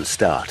explosion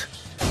start?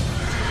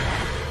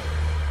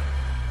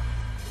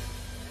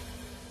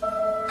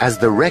 As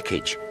the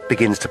wreckage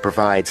begins to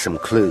provide some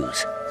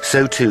clues,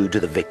 so too do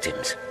the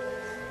victims.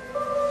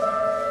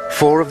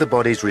 4 of the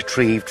bodies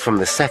retrieved from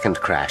the second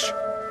crash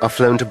are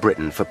flown to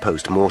Britain for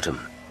post-mortem.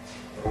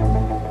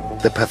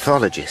 The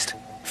pathologist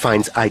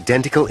finds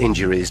identical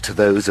injuries to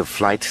those of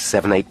Flight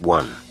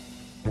 781,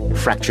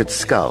 fractured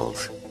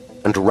skulls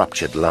and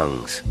ruptured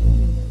lungs.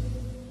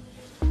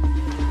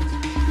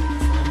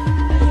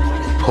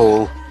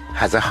 Hall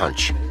has a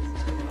hunch.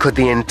 Could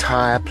the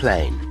entire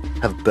plane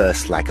have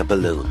burst like a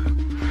balloon?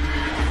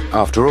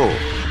 After all,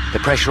 the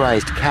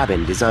pressurized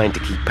cabin designed to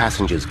keep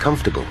passengers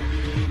comfortable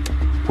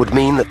would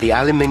mean that the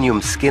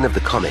aluminium skin of the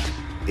Comet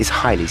is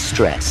highly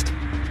stressed.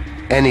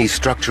 Any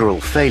structural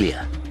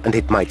failure, and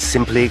it might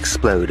simply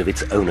explode of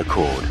its own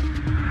accord.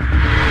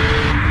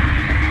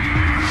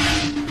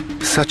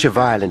 Such a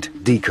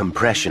violent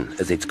decompression,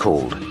 as it's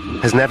called,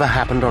 has never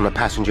happened on a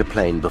passenger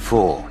plane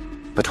before,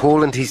 but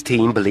Hall and his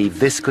team believe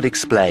this could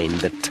explain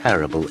the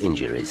terrible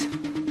injuries.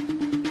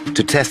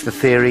 To test the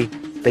theory,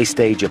 they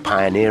stage a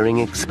pioneering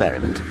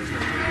experiment.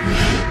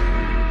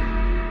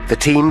 The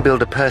team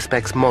build a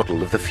Perspex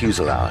model of the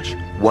fuselage,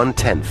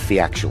 1/10 the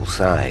actual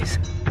size.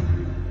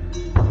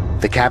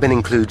 The cabin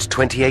includes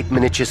 28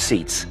 miniature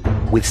seats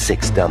with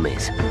 6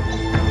 dummies.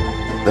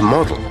 The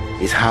model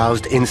is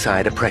housed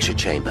inside a pressure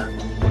chamber.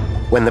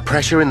 When the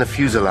pressure in the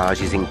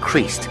fuselage is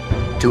increased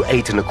to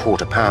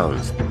 8¼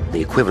 pounds,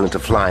 the equivalent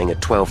of flying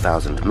at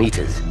 12,000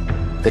 meters,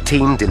 the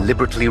team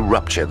deliberately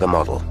rupture the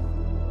model.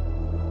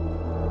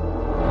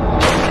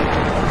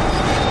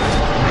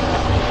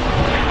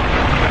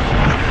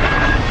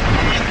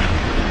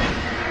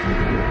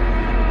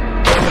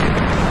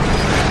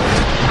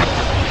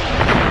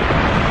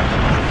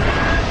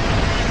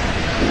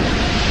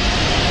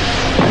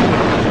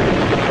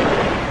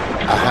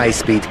 A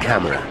high-speed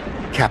camera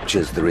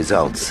captures the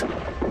results.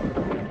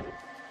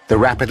 The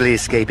rapidly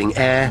escaping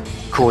air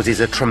causes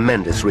a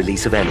tremendous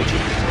release of energy.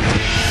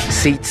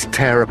 Seats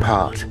tear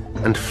apart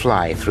and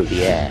fly through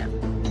the air.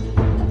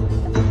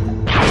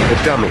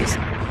 The dummies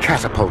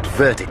catapult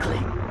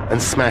vertically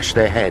and smash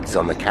their heads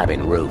on the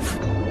cabin roof.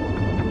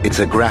 It's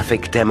a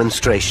graphic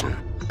demonstration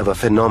of a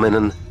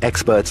phenomenon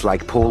experts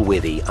like Paul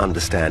Withy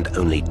understand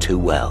only too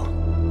well.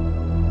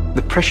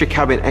 The pressure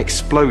cabin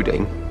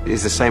exploding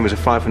is the same as a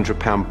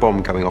 500-pound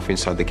bomb going off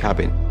inside the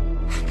cabin.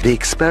 The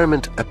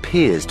experiment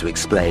appears to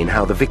explain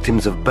how the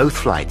victims of both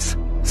flights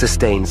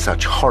sustained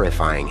such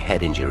horrifying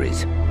head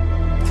injuries.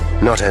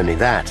 Not only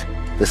that,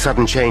 the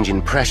sudden change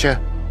in pressure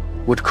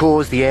would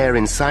cause the air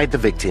inside the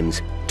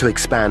victims to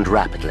expand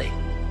rapidly,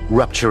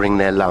 rupturing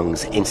their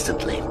lungs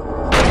instantly.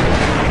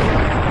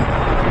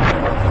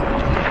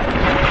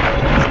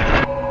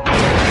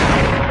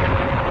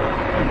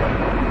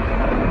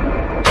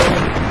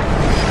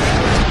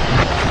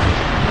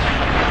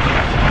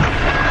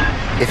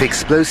 If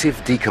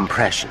explosive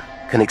decompression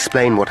can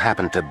explain what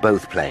happened to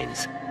both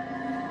planes,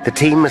 the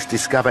team must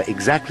discover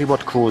exactly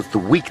what caused the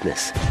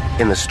weakness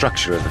in the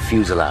structure of the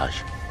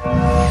fuselage.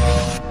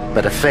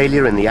 But a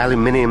failure in the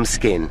aluminium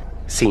skin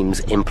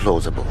seems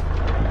implausible.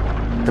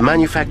 The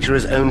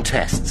manufacturer's own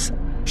tests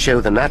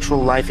show the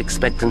natural life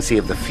expectancy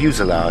of the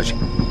fuselage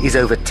is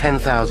over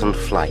 10,000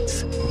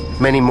 flights,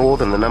 many more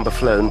than the number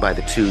flown by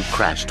the 2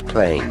 crashed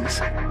planes.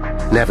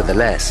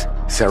 Nevertheless,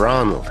 Sir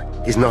Arnold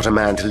is not a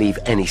man to leave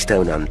any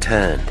stone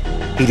unturned.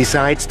 He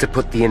decides to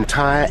put the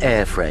entire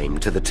airframe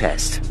to the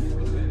test.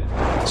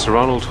 Sir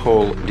Arnold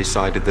Hall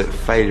decided that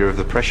failure of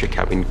the pressure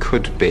cabin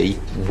could be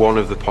one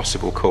of the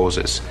possible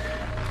causes.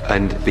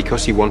 And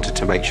because he wanted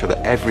to make sure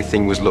that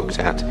everything was looked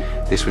at,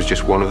 this was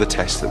just one of the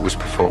tests that was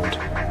performed.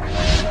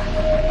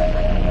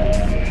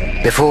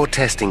 Before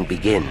testing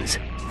begins,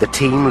 the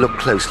team look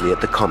closely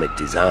at the Comet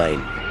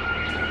design.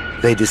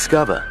 They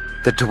discover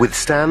that to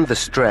withstand the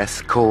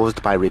stress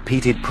caused by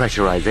repeated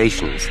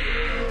pressurizations,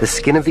 the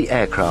skin of the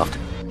aircraft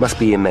must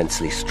be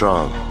immensely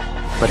strong,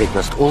 but it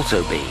must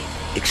also be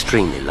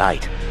extremely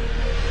light.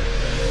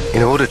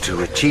 In order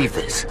to achieve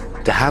this,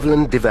 de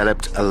Havilland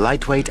developed a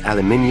lightweight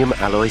aluminium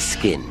alloy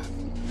skin,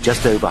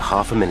 just over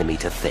 0.5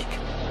 millimeter thick.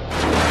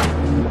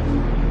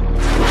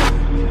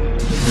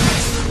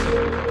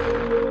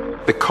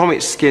 The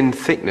Comet's skin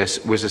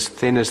thickness was as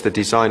thin as the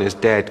designers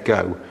dared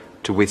go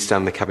to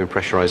withstand the cabin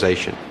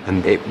pressurization,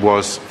 and it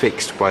was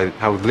fixed by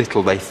how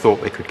little they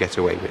thought they could get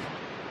away with.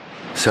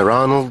 Sir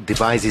Arnold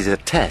devises a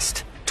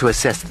test to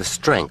assess the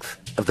strength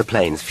of the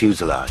plane's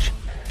fuselage.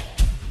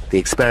 The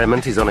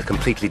experiment is on a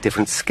completely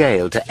different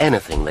scale to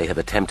anything they have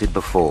attempted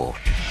before.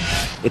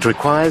 It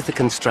requires the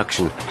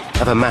construction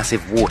of a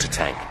massive water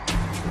tank,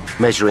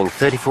 measuring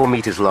 34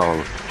 meters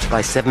long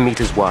by 7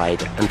 meters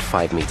wide and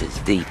 5 meters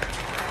deep.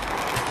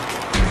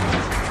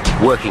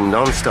 Working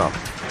non-stop,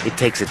 it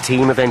takes a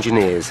team of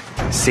engineers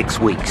 6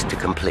 weeks to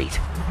complete.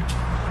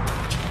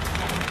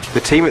 The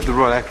team at the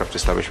Royal Aircraft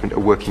Establishment are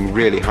working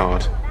really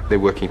hard. They're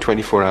working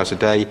 24 hours a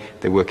day,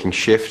 they're working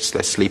shifts,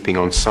 they're sleeping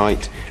on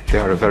site. They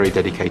are a very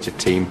dedicated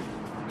team.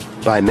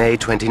 By May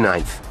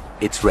 29th,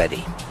 it's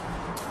ready.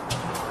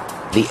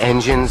 The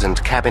engines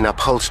and cabin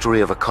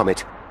upholstery of a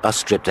Comet are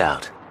stripped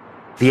out.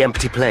 The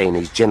empty plane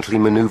is gently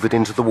maneuvered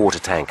into the water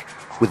tank,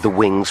 with the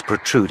wings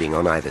protruding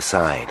on either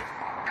side.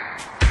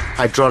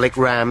 Hydraulic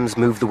rams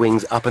move the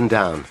wings up and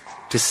down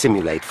to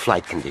simulate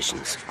flight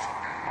conditions.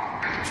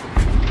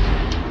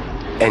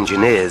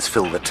 Engineers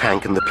fill the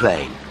tank and the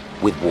plane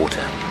with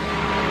water.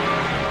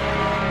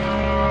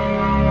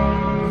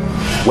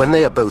 When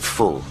they are both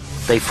full,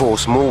 they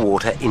force more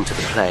water into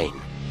the plane,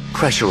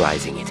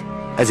 pressurizing it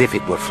as if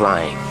it were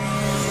flying.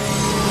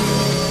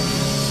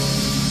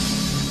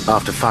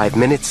 After 5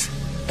 minutes,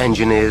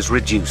 engineers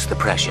reduce the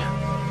pressure.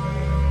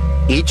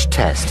 Each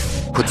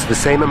test puts the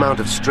same amount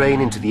of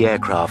strain into the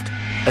aircraft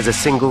as a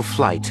single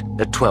flight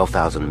at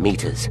 12,000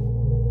 meters.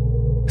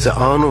 Sir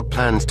Arnold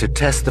plans to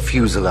test the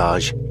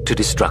fuselage to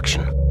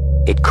destruction.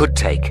 It could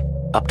take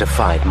up to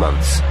 5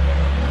 months.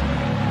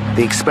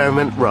 The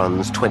experiment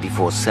runs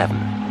 24/7.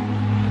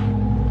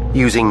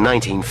 Using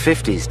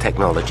 1950s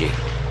technology,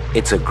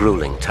 it's a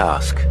grueling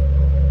task.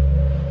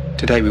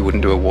 Today we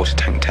wouldn't do a water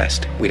tank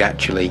test. We'd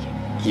actually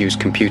use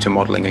computer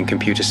modelling and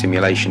computer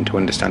simulation to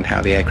understand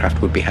how the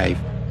aircraft would behave.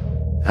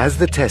 As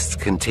the tests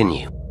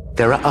continue,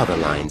 there are other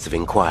lines of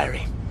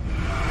inquiry.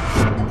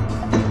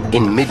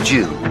 In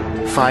mid-June,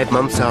 5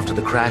 months after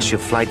the crash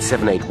of Flight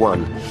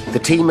 781, the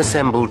team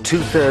assembled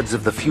 2/3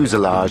 of the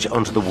fuselage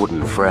onto the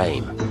wooden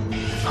frame.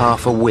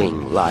 Half a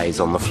wing lies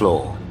on the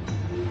floor.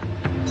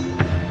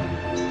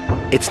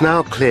 It's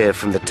now clear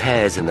from the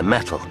tears in the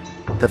metal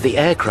that the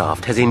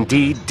aircraft has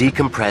indeed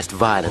decompressed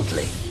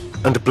violently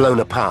and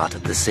blown apart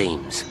at the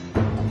seams.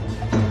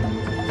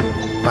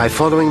 By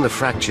following the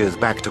fractures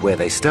back to where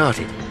they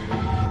started,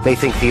 they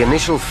think the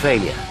initial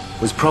failure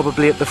was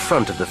probably at the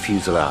front of the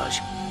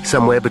fuselage,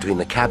 somewhere between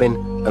the cabin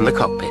and the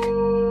cockpit.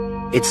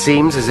 It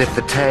seems as if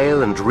the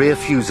tail and rear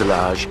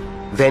fuselage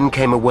then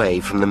came away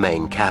from the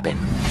main cabin.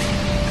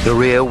 The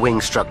rear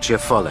wing structure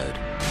followed,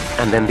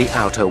 and then the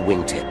outer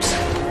wingtips.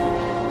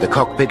 The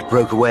cockpit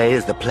broke away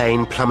as the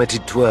plane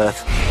plummeted to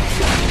Earth,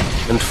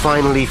 and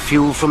finally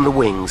fuel from the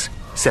wings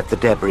set the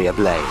debris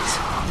ablaze.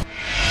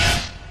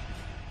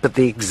 But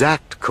the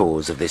exact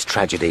cause of this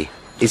tragedy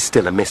is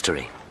still a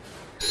mystery.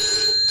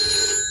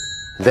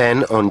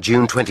 Then, on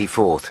June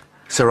 24th,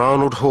 Sir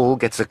Arnold Hall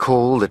gets a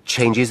call that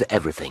changes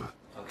everything.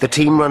 The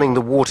team running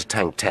the water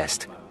tank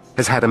test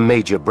has had a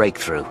major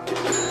breakthrough.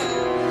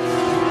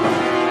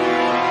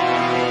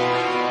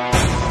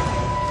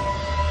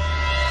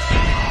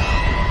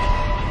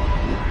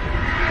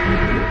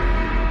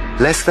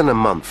 Less than a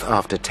month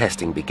after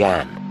testing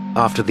began,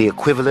 after the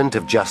equivalent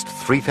of just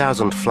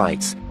 3,000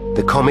 flights,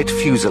 the Comet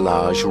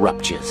fuselage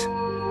ruptures.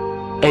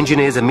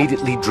 Engineers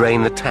immediately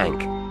drain the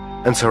tank,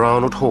 and Sir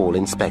Arnold Hall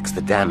inspects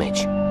the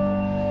damage.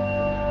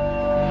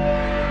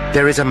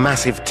 There is a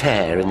massive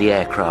tear in the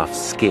aircraft's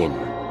skin,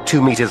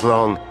 2 meters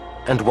long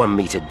and 1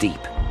 meter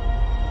deep.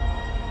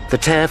 The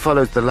tear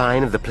follows the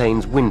line of the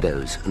plane's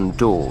windows and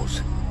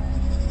doors.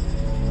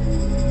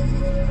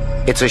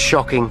 It's a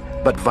shocking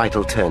but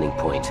vital turning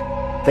point.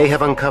 They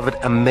have uncovered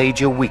a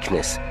major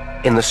weakness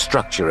in the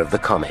structure of the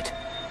Comet.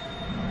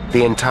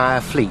 The entire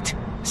fleet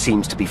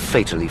seems to be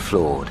fatally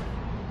flawed.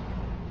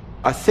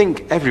 I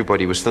think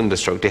everybody was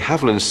thunderstruck. De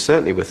Havilland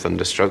certainly were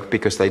thunderstruck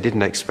because they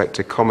didn't expect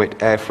a Comet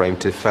airframe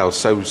to fail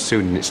so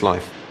soon in its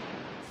life.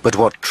 But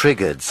what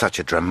triggered such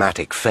a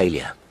dramatic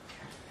failure?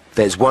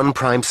 There's one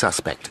prime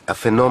suspect, a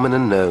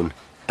phenomenon known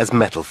as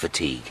metal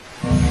fatigue.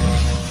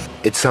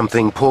 It's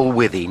something Paul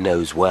Withy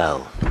knows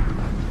well.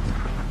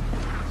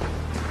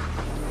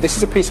 This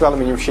is a piece of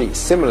aluminium sheet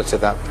similar to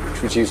that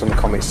which was used on the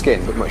Comet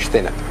skin, but much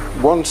thinner.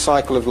 One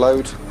cycle of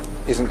load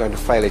isn't going to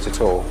fail it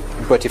at all.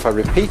 But if I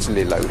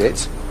repeatedly load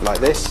it, like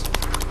this...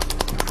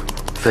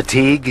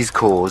 Fatigue is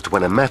caused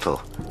when a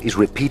metal, is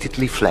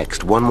repeatedly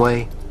flexed one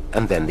way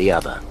and then the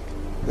other.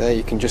 There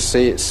you can just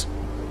see it's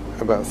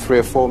about 3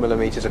 or 4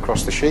 millimeters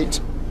across the sheet.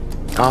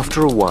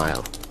 After a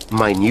while,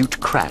 minute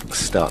cracks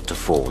start to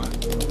form.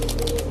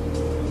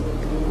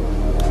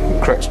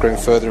 Cracks growing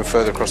further and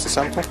further across the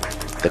sample.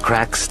 The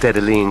cracks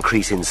steadily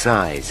increase in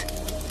size,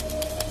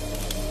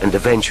 and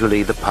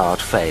eventually the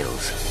part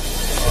fails.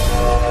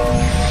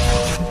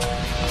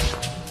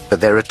 But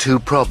there are two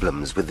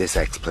problems with this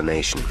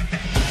explanation.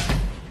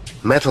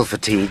 Metal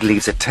fatigue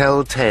leaves a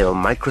telltale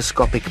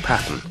microscopic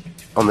pattern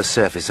on the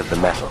surface of the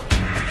metal.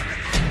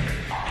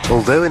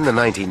 Although in the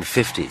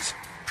 1950s,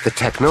 the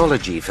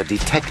technology for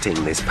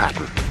detecting this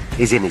pattern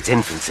is in its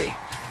infancy,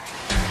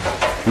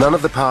 none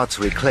of the parts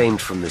reclaimed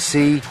from the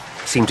sea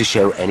seem to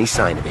show any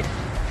sign of it.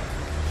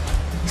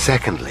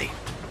 Secondly,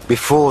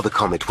 before the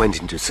Comet went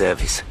into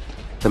service,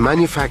 the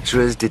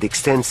manufacturers did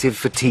extensive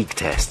fatigue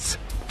tests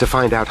to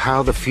find out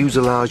how the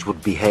fuselage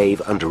would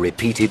behave under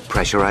repeated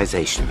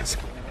pressurizations.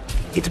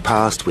 It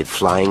passed with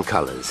flying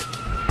colors.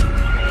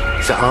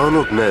 Sir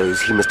Arnold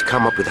knows he must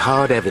come up with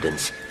hard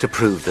evidence to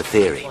prove the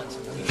theory.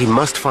 He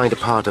must find a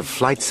part of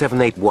Flight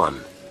 781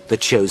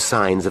 that shows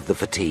signs of the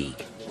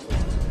fatigue.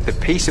 The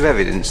piece of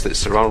evidence that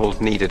Sir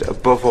Arnold needed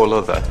above all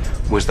other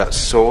was that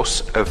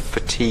source of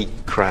fatigue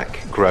crack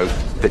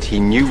growth that he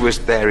knew was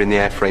there in the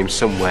airframe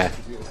somewhere.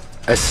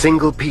 A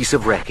single piece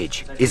of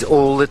wreckage is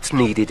all that's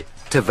needed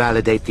to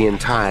validate the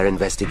entire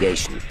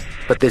investigation.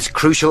 But this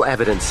crucial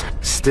evidence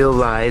still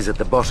lies at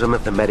the bottom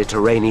of the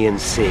Mediterranean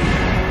Sea.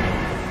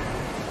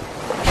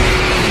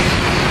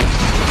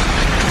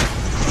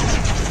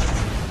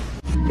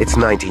 It's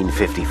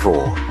 1954,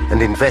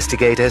 and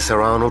investigator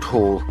Sir Arnold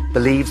Hall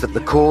believes that the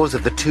cause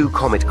of the two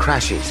Comet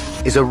crashes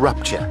is a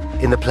rupture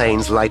in the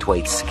plane's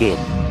lightweight skin.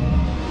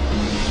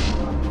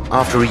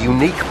 After a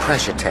unique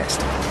pressure test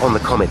on the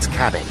Comet's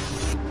cabin,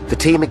 the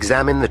team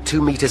examined the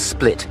 2-meter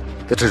split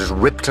that has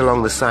ripped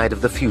along the side of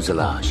the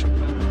fuselage.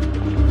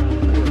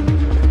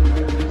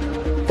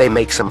 They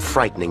make some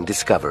frightening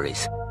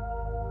discoveries.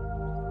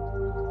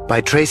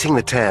 By tracing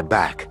the tear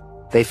back,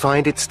 they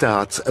find it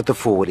starts at the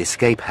forward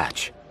escape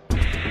hatch.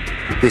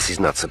 This is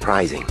not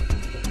surprising.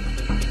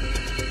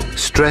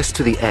 Stress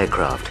to the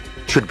aircraft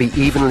should be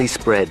evenly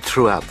spread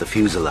throughout the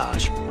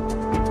fuselage.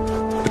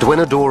 But when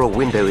a door or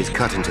window is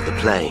cut into the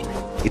plane,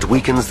 it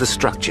weakens the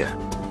structure,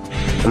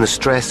 and the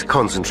stress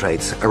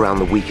concentrates around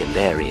the weakened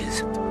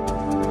areas.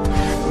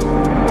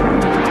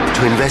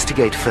 To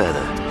investigate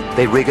further,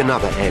 they rig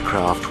another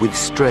aircraft with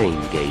strain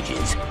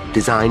gauges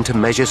designed to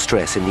measure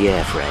stress in the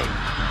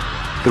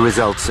airframe. The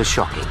results are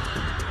shocking.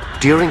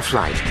 During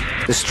flight,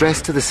 the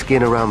stress to the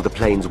skin around the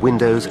plane's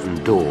windows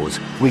and doors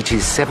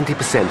reaches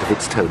 70% of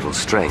its total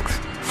strength,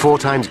 4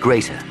 times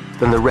greater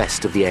than the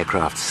rest of the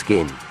aircraft's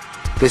skin.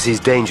 This is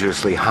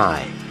dangerously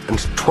high and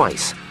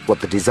twice what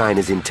the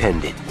designers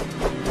intended.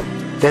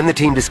 Then the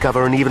team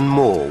discover an even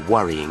more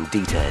worrying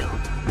detail.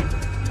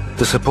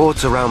 The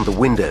supports around the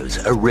windows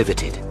are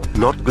riveted,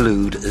 not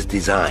glued as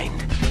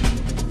designed.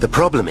 The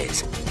problem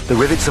is, the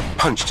rivets are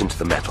punched into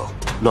the metal,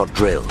 not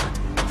drilled.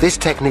 This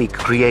technique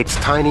creates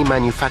tiny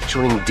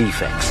manufacturing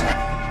defects,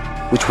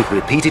 which with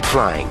repeated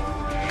flying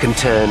can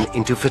turn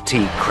into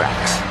fatigue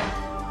cracks.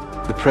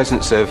 The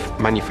presence of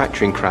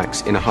manufacturing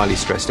cracks in a highly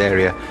stressed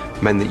area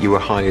meant that you were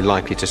highly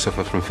likely to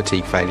suffer from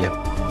fatigue failure.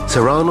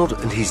 Sir Arnold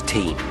and his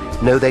team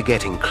know they're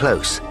getting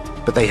close,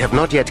 but they have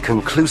not yet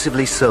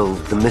conclusively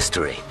solved the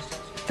mystery.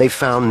 They've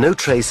found no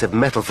trace of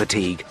metal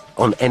fatigue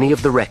on any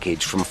of the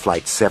wreckage from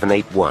Flight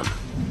 781.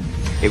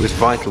 It was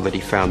vital that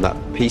he found that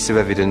piece of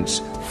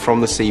evidence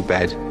from the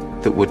seabed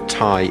that would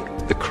tie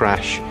the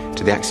crash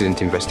to the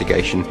accident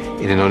investigation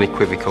in an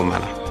unequivocal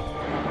manner.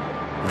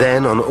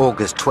 Then on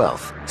August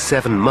 12th,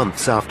 7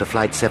 months after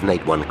Flight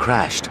 781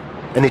 crashed,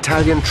 an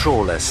Italian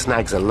trawler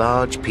snags a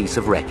large piece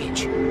of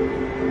wreckage.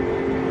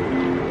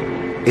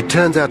 It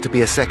turns out to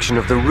be a section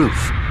of the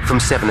roof from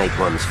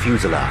 781's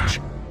fuselage.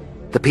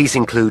 The piece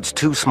includes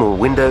 2 small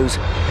windows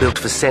built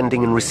for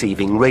sending and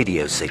receiving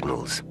radio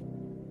signals.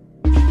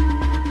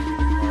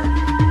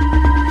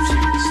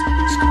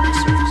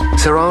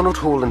 Sir Arnold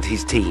Hall and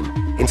his team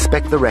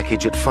inspect the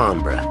wreckage at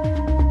Farnborough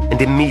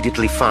and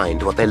immediately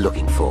find what they're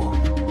looking for.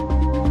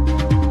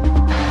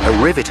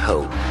 A rivet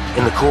hole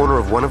in the corner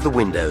of one of the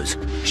windows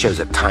shows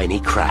a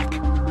tiny crack.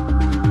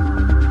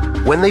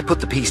 When they put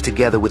the piece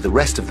together with the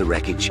rest of the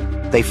wreckage,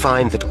 they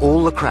find that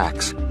all the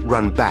cracks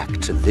run back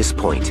to this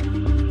point.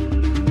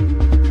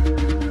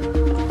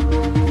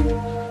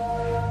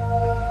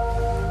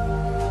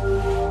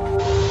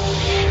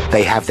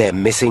 They have their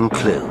missing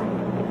clue.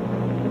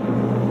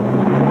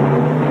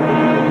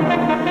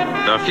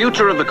 The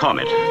future of the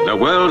Comet, the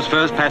world's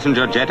first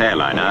passenger jet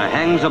airliner,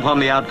 hangs upon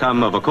the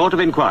outcome of a court of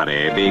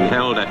inquiry being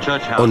held at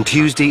Church House. On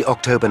Tuesday,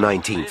 October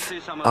 19th,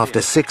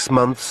 after 6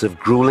 months of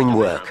grueling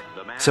work,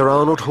 Sir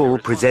Arnold Hall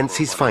presents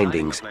his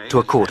findings to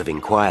a court of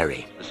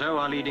inquiry.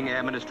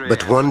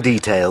 But one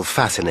detail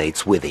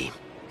fascinates Withy.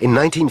 In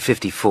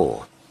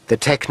 1954, the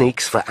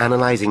techniques for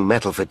analyzing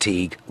metal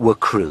fatigue were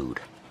crude.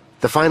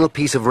 The final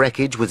piece of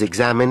wreckage was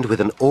examined with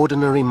an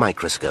ordinary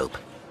microscope,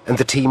 and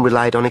the team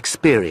relied on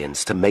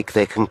experience to make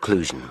their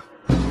conclusion.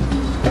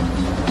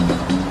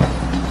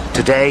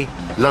 Today,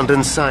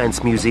 London's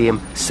Science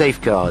Museum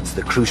safeguards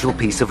the crucial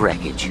piece of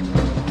wreckage.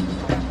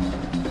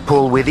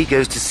 Paul Withy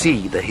goes to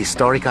see the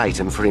historic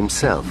item for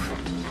himself.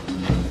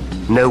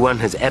 No one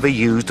has ever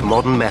used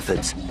modern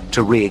methods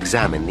to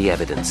re-examine the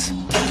evidence.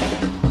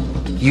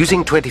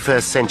 Using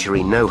 21st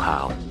century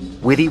know-how,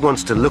 Withy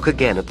wants to look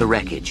again at the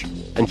wreckage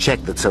and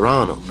check that Sir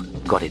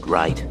Arnold got it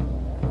right.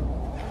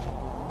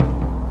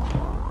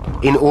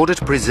 In order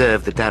to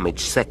preserve the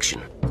damaged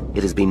section,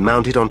 it has been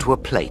mounted onto a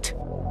plate.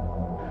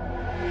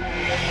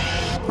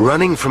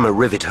 Running from a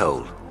rivet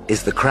hole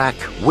is the crack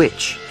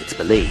which, it's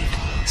believed,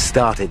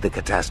 started the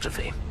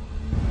catastrophe.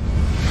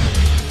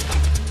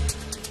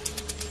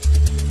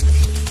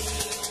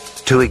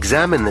 To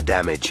examine the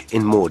damage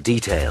in more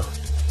detail,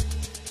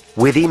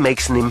 Withy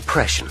makes an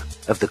impression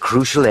of the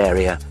crucial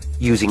area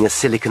using a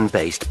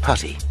silicon-based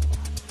putty.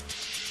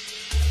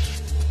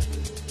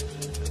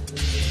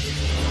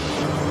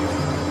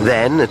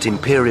 Then, at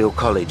Imperial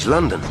College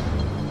London,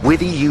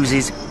 Withy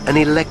uses an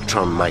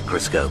electron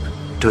microscope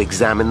to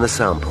examine the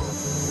sample.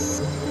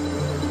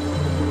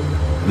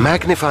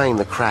 Magnifying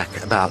the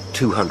crack about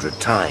 200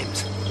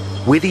 times,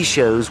 Withy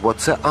shows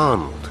what Sir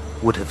Arnold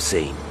would have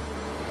seen.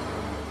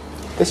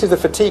 This is the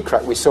fatigue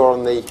crack we saw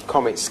on the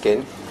Comet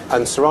skin,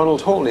 and Sir Arnold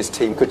Hall and his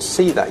team could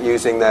see that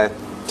using their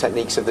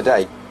techniques of the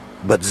day.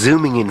 But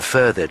zooming in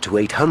further to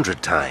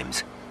 800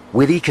 times,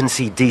 Withy can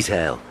see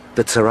detail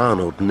that Sir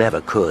Arnold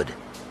never could.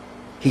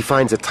 He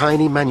finds a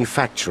tiny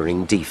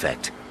manufacturing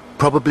defect,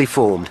 probably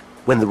formed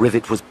when the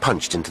rivet was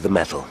punched into the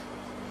metal.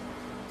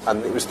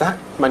 And it was that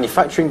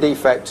manufacturing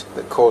defect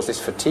that caused this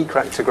fatigue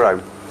crack to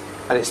grow.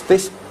 And it's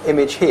this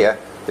image here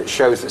that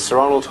shows that Sir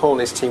Arnold Hall and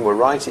his team were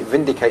right. It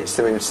vindicates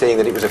them in seeing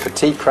that it was a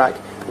fatigue crack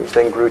which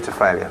then grew to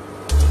failure.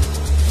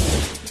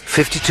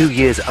 52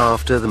 years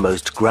after the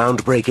most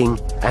groundbreaking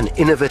and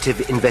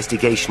innovative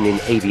investigation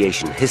in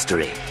aviation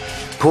history,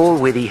 Paul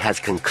Withy has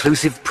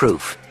conclusive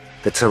proof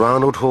that Sir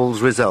Arnold Hall's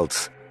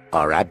results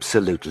are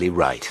absolutely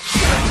right.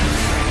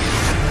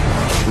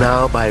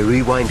 Now, by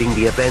rewinding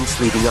the events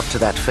leading up to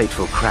that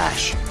fateful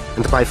crash,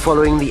 and by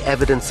following the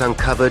evidence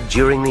uncovered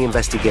during the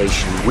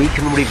investigation, we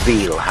can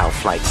reveal how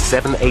Flight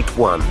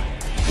 781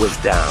 was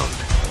downed.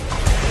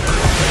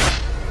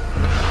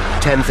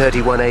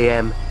 10:31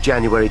 a.m.,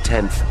 January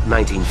 10th,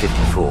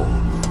 1954.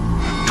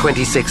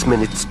 26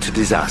 minutes to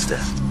disaster.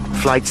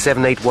 Flight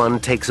 781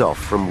 takes off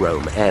from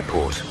Rome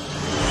Airport.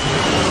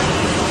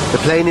 The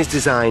plane is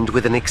designed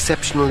with an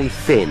exceptionally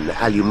thin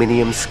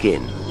aluminium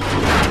skin.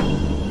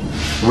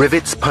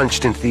 Rivets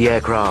punched into the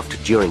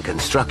aircraft during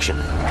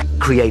construction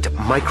create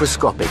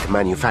microscopic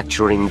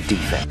manufacturing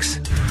defects.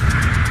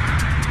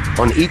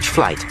 On each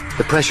flight,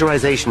 the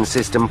pressurization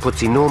system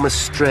puts enormous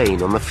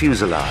strain on the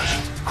fuselage,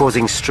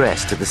 causing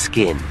stress to the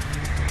skin,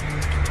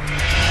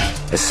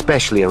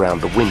 especially around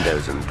the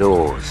windows and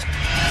doors.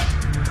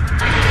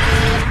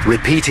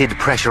 Repeated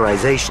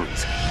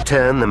pressurizations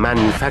turn the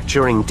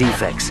manufacturing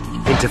defects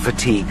into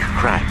fatigue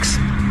cracks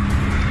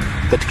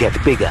that get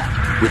bigger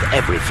with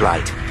every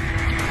flight.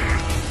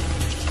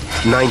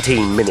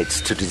 19 minutes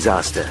to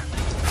disaster.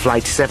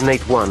 Flight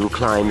 781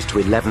 climbs to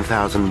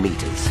 11,000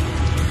 meters.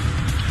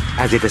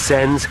 As it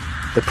ascends,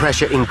 the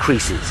pressure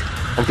increases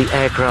and the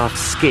aircraft's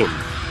skin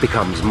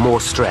becomes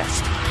more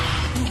stressed.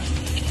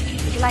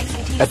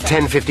 At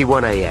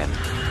 10:51 a.m.,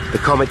 the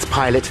Comet's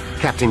pilot,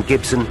 Captain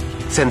Gibson,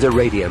 sends a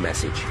radio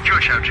message.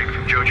 George Yoke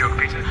from Yoke Yoke,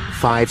 Peter.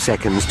 5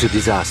 seconds to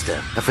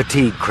disaster. A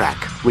fatigue crack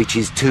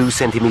reaches 2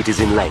 centimeters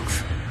in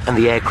length, and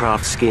the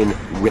aircraft's skin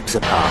rips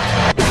apart.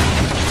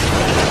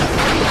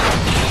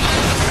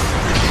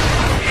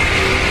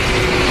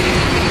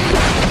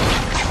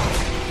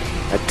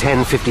 At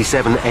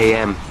 10:57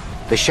 a.m.,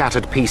 the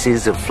shattered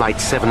pieces of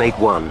Flight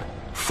 781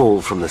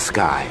 fall from the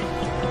sky.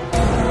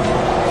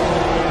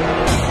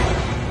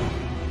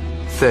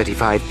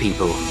 35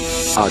 people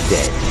are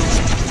dead.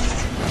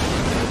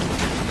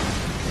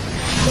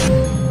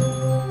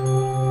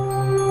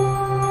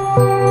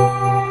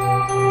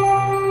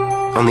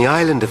 On the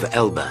island of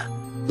Elba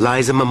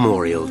lies a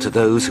memorial to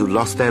those who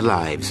lost their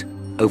lives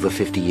over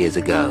 50 years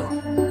ago.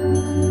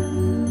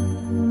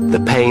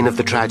 The pain of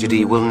the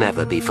tragedy will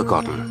never be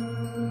forgotten,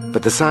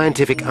 but the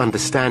scientific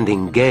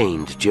understanding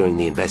gained during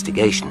the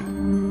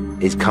investigation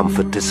is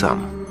comfort to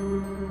some.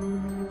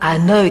 I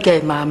know it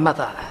gave my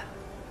mother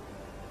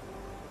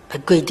a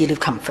great deal of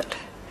comfort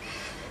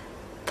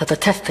that the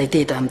test they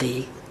did on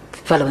the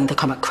following the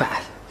Comet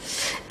crash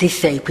did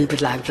save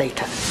people's lives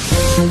later.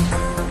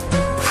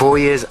 4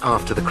 years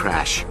after the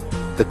crash,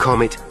 the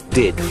Comet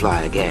did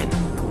fly again,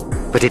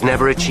 but it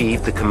never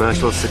achieved the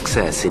commercial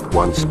success it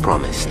once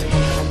promised.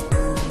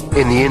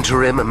 In the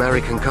interim,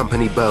 American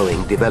company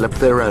Boeing developed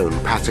their own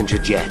passenger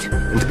jet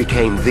and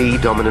became the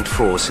dominant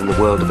force in the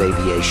world of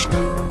aviation.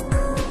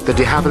 The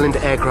de Havilland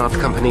Aircraft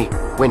Company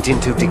went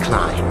into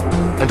decline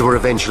and were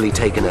eventually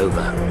taken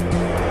over.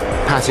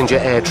 Passenger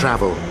air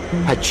travel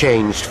had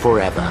changed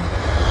forever.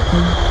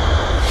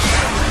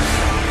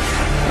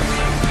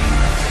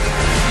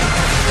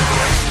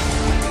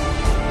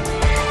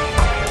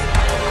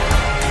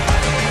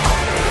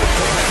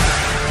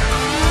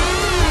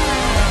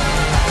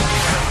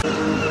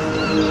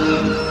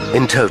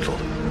 In total,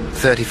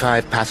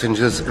 35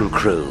 passengers and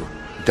crew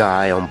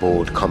die on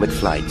board Comet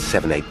Flight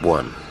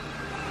 781.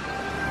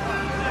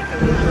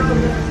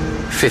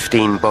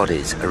 15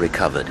 bodies are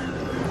recovered.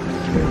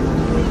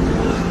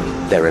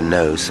 There are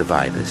no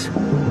survivors.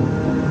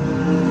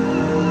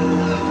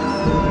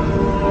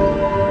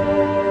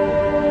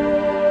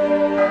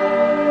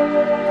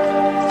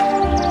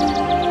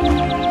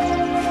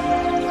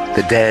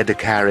 The dead are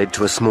carried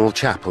to a small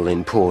chapel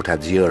in Port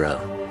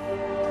Azzurro.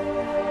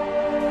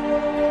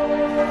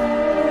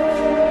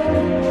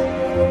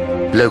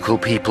 Local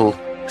people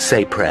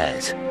say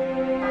prayers.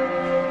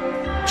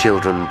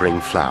 Children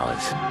bring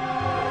flowers.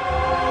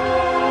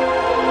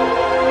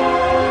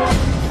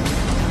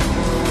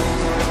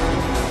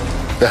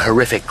 The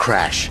horrific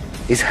crash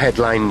is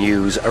headline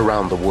news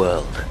around the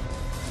world.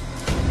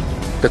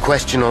 The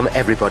question on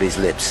everybody's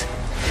lips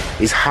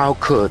is how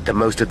could the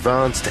most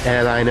advanced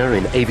airliner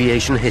in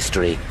aviation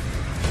history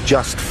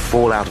just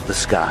fall out of the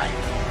sky?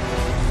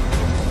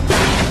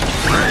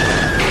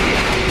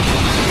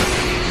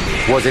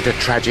 Was it a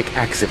tragic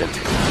accident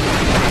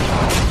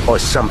or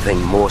something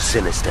more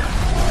sinister?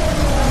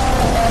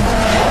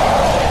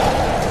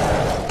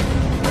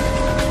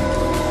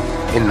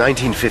 In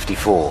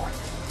 1954,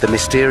 the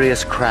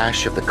mysterious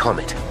crash of the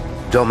Comet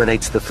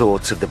dominates the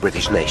thoughts of the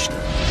British nation.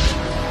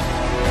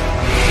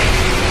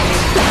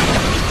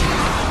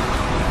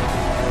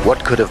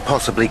 What could have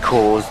possibly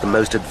caused the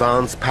most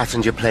advanced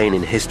passenger plane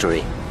in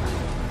history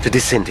to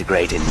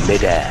disintegrate in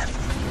mid-air?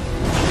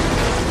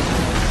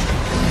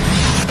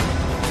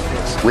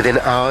 Within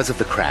hours of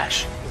the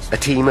crash, a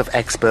team of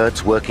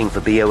experts working for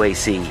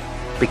BOAC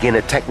begin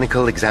a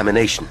technical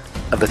examination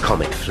of the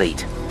Comet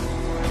fleet.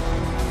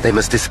 They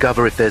must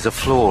discover if there's a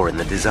flaw in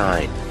the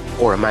design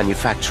or a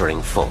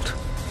manufacturing fault.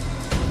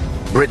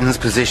 Britain's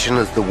position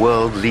as the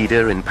world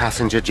leader in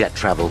passenger jet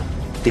travel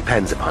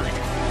depends upon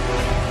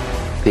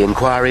it. The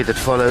inquiry that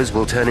follows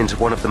will turn into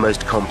one of the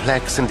most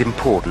complex and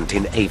important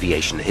in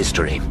aviation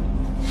history.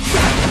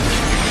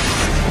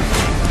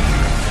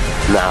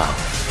 Now,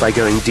 by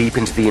going deep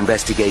into the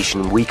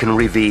investigation, we can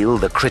reveal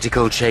the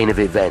critical chain of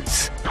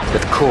events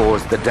that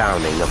caused the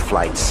downing of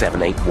Flight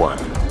 781.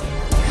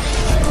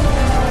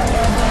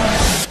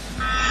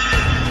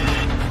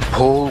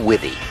 Paul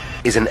Withy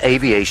is an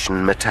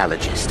aviation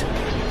metallurgist.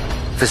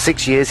 For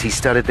 6 years, he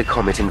studied the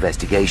Comet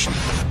investigation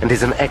and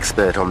is an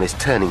expert on this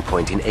turning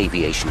point in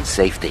aviation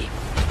safety.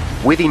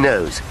 Withy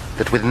knows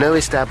that with no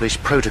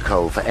established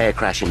protocol for air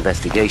crash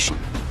investigation,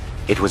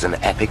 it was an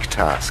epic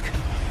task.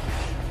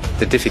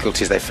 The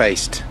difficulties they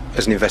faced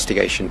as an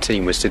investigation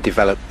team was to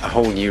develop a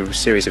whole new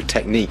series of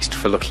techniques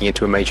for looking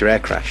into a major air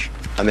crash.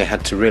 And they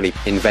had to really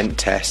invent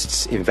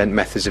tests, invent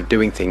methods of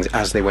doing things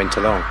as they went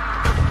along.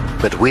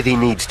 But Withy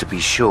needs to be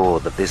sure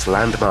that this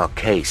landmark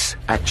case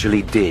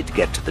actually did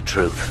get to the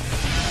truth.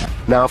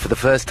 Now, for the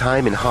first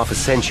time in half a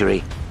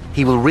century,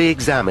 he will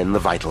re-examine the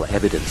vital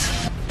evidence.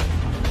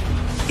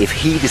 If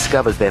he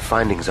discovers their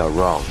findings are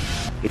wrong,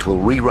 it will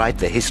rewrite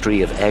the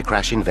history of air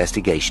crash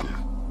investigation.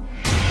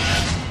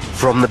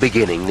 From the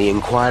beginning, the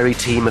inquiry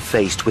team are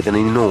faced with an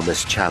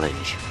enormous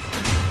challenge.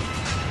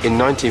 In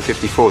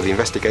 1954, the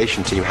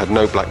investigation team had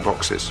no black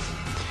boxes.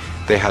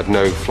 They had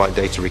no flight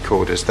data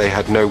recorders. They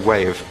had no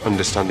way of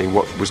understanding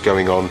what was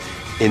going on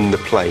in the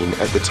plane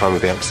at the time of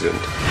the accident.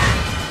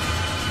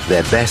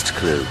 Their best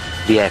clue,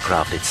 the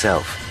aircraft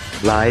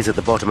itself, lies at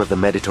the bottom of the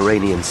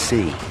Mediterranean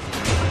Sea.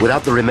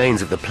 Without the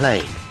remains of the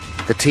plane,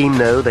 the team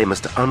know they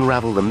must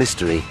unravel the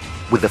mystery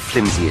with the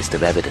flimsiest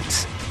of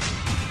evidence.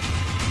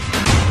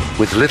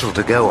 With little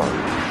to go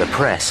on, the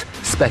press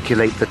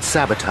speculate that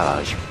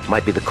sabotage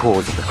might be the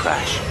cause of the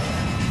crash.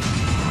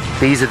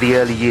 These are the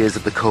early years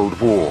of the Cold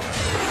War,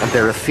 and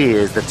there are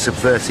fears that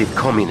subversive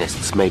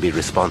communists may be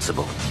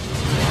responsible.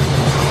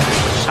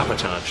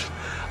 Sabotage,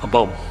 a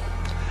bomb.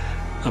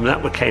 I mean,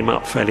 that came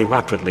up fairly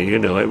rapidly, you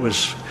know,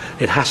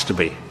 it has to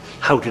be.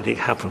 How did it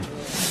happen?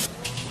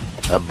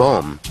 A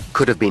bomb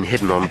could have been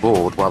hidden on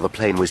board while the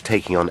plane was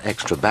taking on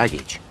extra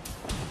baggage.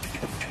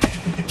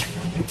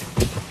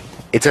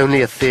 It's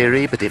only a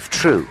theory, but if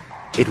true,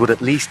 it would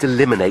at least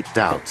eliminate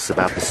doubts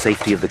about the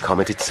safety of the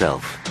Comet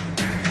itself.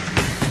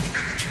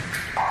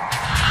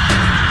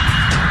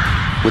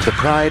 With the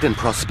pride and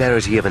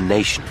prosperity of a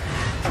nation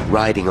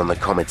riding on the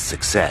Comet's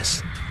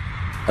success,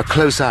 a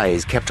close eye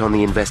is kept on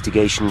the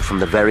investigation from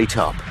the very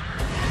top.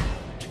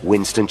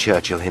 Winston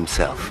Churchill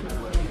himself.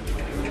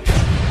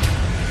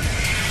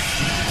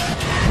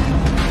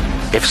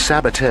 If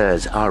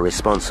saboteurs are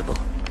responsible,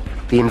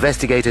 the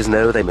investigators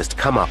know they must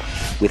come up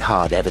with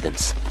hard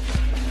evidence.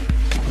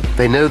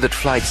 They know that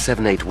Flight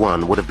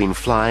 781 would have been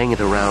flying at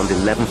around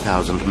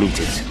 11,000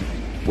 meters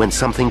when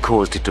something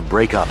caused it to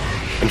break up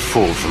and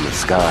fall from the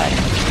sky.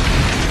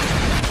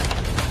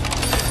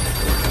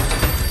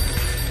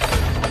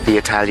 The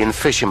Italian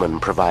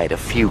fishermen provide a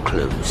few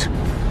clues.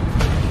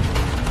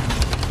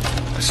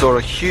 I saw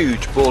a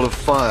huge ball of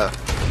fire,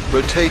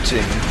 rotating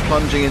and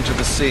plunging into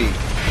the sea.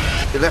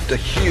 It left a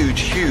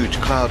huge, huge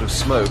cloud of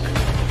smoke.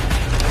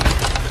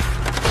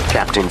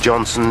 Captain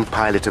Johnson,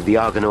 pilot of the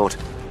Argonaut,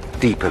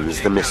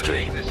 deepens the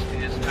mystery.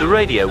 The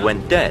radio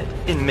went dead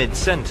in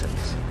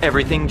mid-sentence.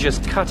 Everything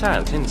just cut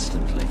out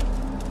instantly.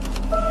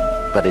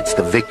 But it's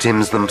the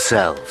victims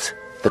themselves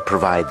that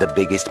provide the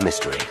biggest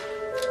mystery.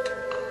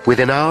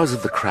 Within hours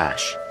of the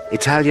crash,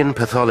 Italian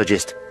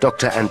pathologist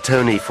Dr.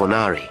 Antoni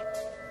Fornari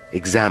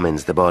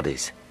examines the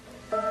bodies.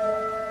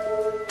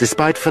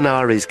 Despite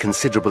Fornari's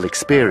considerable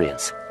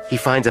experience, he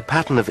finds a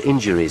pattern of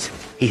injuries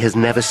he has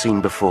never seen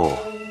before.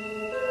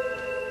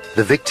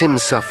 The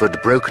victims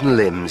suffered broken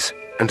limbs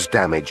and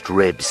damaged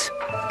ribs,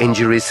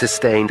 injuries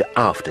sustained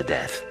after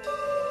death.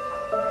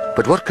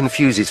 But what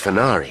confuses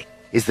Fornari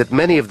is that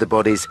many of the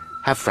bodies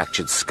have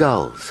fractured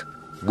skulls,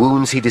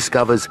 wounds he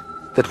discovers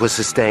that were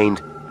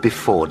sustained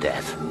before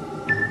death.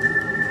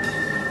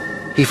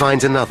 He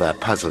finds another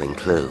puzzling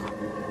clue.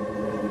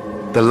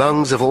 The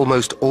lungs of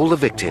almost all the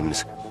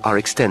victims are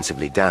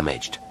extensively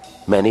damaged.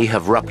 Many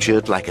have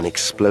ruptured like an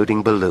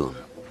exploding balloon.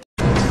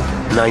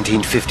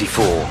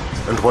 1954,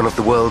 and one of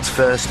the world's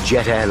first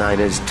jet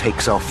airliners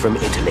takes off from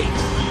Italy.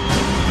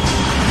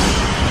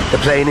 The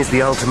plane is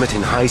the ultimate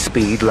in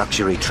high-speed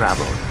luxury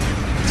travel.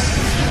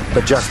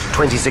 But just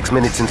 26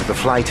 minutes into the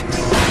flight,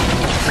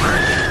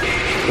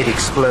 it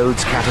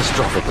explodes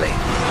catastrophically.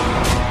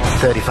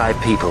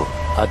 35 people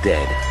are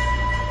dead.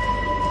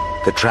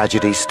 The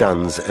tragedy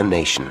stuns a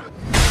nation.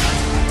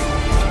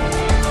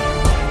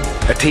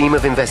 A team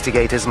of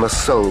investigators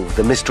must solve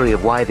the mystery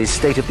of why this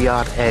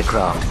state-of-the-art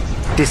aircraft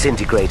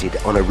disintegrated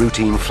on a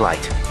routine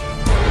flight.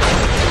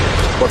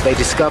 What they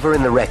discover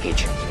in the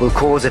wreckage will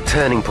cause a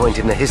turning point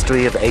in the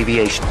history of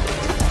aviation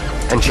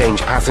and change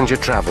passenger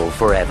travel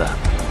forever.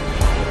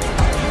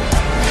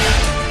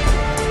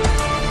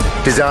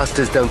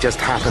 Disasters don't just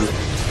happen,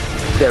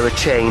 they're a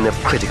chain of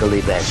critical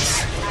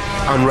events.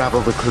 Unravel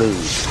the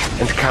clues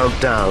and count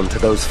down to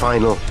those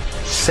final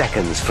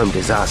seconds from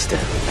disaster.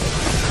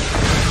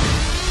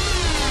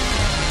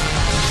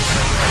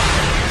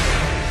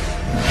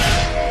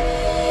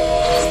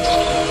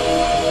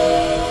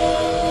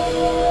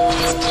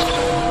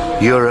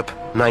 Europe,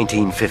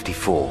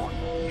 1954.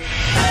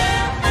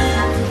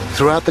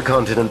 Throughout the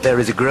continent, there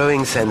is a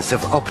growing sense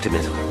of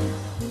optimism.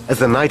 As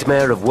the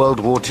nightmare of World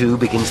War II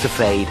begins to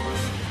fade,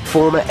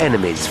 former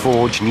enemies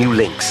forge new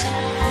links.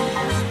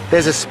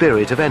 There's a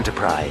spirit of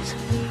enterprise.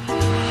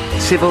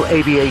 Civil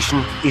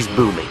aviation is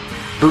booming,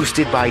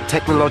 boosted by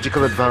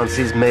technological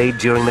advances made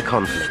during the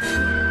conflict.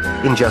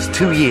 In just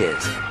 2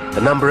 years,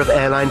 the number of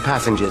airline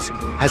passengers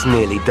has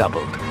nearly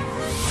doubled.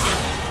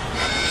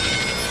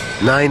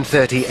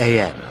 9:30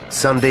 a.m.,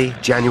 Sunday,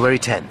 January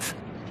 10th,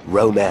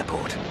 Rome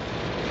Airport.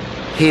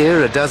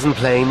 Here, a dozen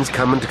planes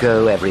come and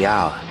go every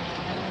hour.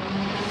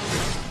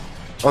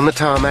 On the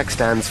tarmac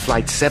stands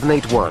Flight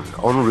 781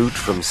 en route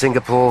from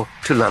Singapore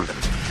to London.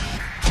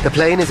 The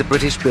plane is a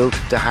British-built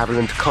de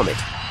Havilland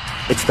Comet.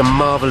 It's the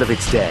marvel of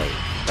its day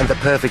and the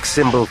perfect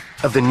symbol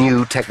of the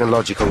new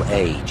technological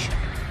age.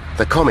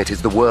 The Comet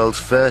is the world's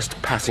first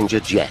passenger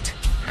jet,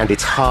 and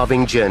it's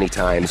halving journey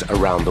times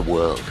around the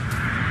world.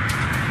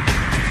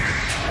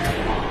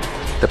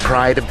 The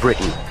pride of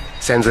Britain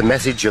sends a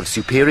message of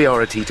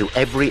superiority to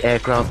every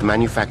aircraft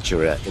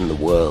manufacturer in the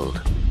world.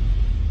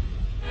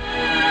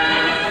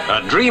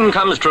 A dream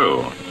comes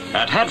true.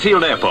 At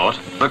Havilland Airport,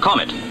 the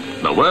Comet,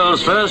 the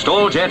world's first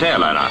all-jet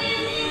airliner.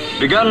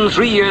 Begun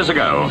 3 years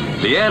ago,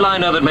 the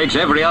airliner that makes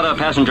every other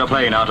passenger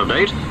plane out of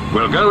date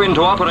will go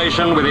into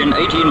operation within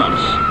 18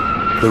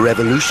 months. The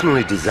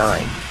revolutionary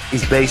design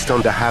is based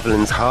on de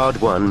Havilland's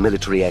hard-won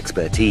military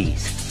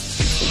expertise.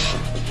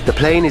 The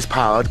plane is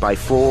powered by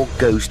 4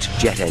 Ghost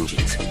jet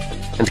engines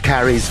and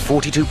carries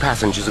 42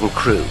 passengers and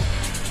crew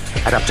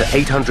at up to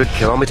 800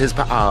 kilometers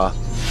per hour,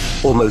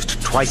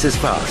 almost twice as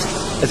fast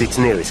as its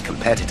nearest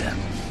competitor.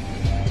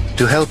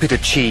 To help it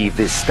achieve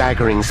this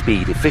staggering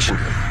speed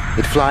efficiently,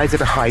 it flies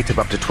at a height of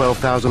up to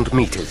 12,000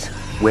 meters,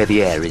 where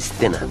the air is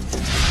thinner.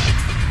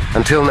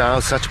 Until now,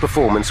 such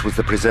performance was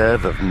the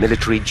preserve of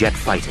military jet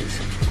fighters.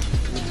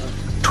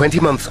 20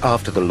 months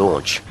after the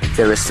launch,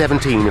 there are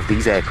 17 of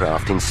these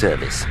aircraft in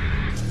service.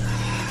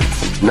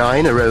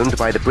 9 are owned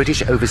by the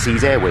British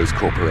Overseas Airways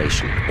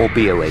Corporation, or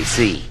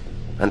BOAC,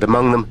 and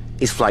among them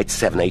is Flight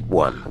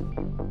 781.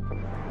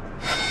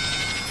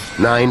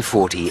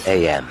 9:40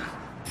 a.m.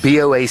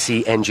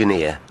 BOAC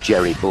engineer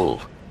Jerry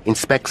Bull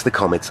inspects the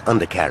Comet's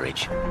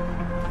undercarriage.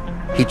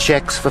 He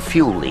checks for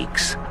fuel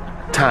leaks,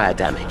 tire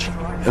damage,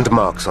 and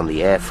marks on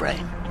the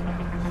airframe.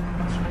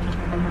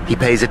 He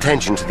pays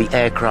attention to the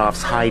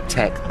aircraft's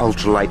high-tech,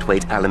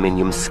 ultra-lightweight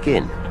aluminium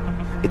skin.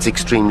 It's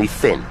extremely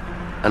thin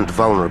and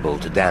vulnerable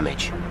to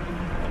damage.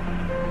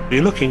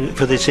 You're looking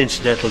for this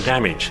incidental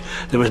damage.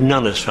 There was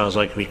none, as far as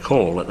I can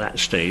recall, at that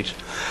stage.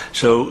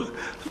 So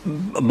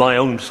my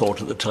own thought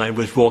at the time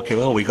was walking,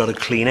 well, we got a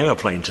clean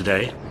aeroplane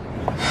today.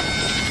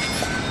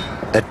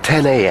 At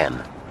 10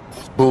 a.m.,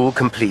 Bull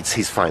completes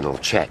his final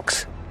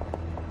checks.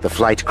 The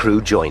flight crew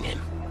join him.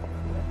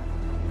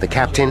 The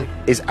captain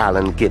is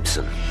Alan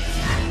Gibson.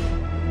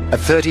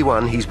 At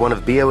 31, he's one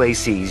of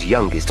BOAC's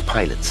youngest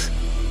pilots.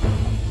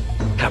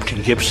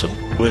 Captain Gibson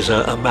was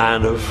a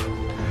man of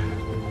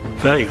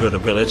very good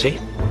ability,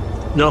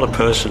 not a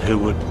person who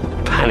would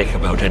panic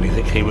about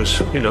anything. He was,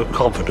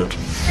 confident.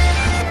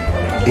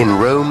 In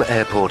Rome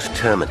Airport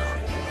Terminal,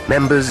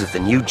 members of the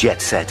new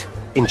jet set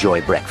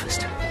enjoy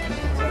breakfast.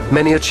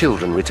 Many are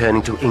children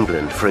returning to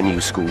England for a new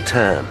school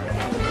term.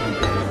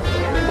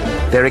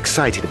 They're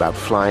excited about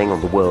flying on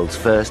the world's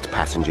first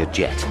passenger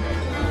jet.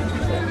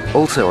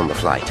 Also on the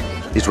flight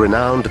is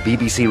renowned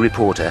BBC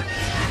reporter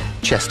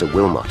Chester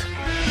Wilmot.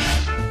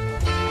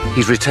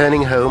 He's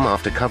returning home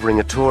after covering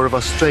a tour of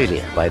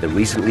Australia by the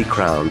recently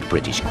crowned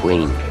British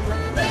Queen.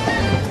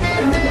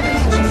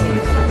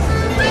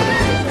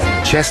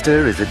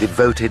 Chester is a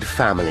devoted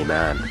family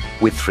man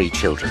with 3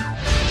 children.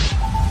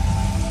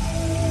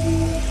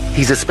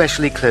 He's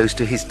especially close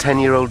to his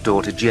 10-year-old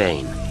daughter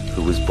Jane,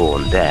 who was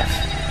born deaf.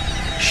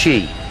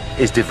 She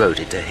is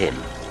devoted to him,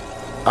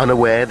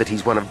 unaware that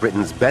he's one of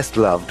Britain's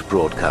best-loved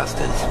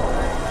broadcasters.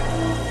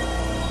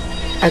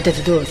 I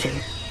just adored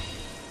him.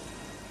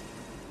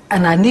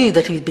 And I knew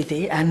that he was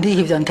busy, I knew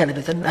he was on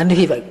television, I knew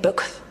he wrote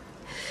books.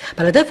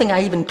 But I don't think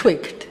I even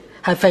twigged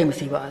how famous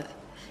he was.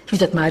 He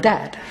was just my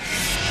dad.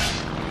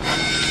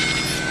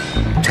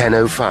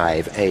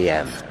 10:05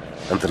 a.m.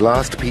 and the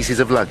last pieces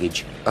of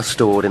luggage are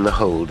stored in the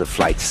hold of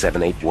Flight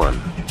 781.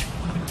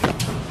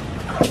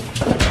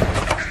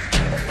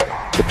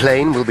 The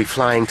plane will be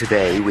flying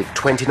today with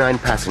 29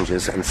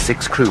 passengers and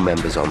 6 crew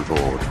members on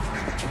board.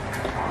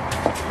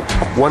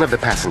 One of the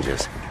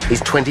passengers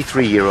is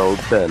 23-year-old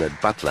Bernard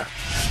Butler.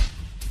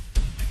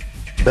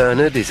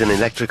 Bernard is an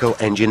electrical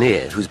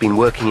engineer who's been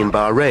working in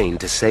Bahrain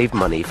to save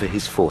money for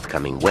his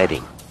forthcoming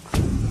wedding.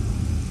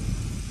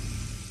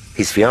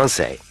 His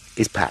fiancée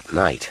is Pat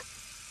Knight.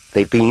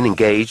 They've been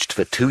engaged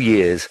for 2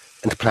 years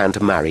and plan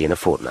to marry in a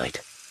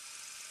fortnight.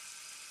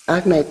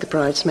 I've made the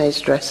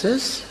bridesmaids'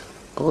 dresses.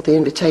 All the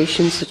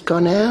invitations had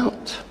gone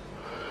out.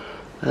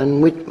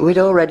 And we'd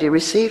already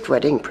received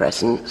wedding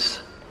presents.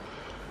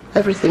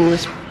 Everything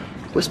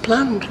was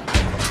planned.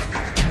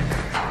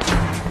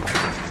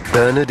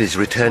 Bernard is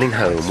returning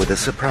home with a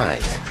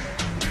surprise.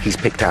 He's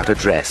picked out a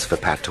dress for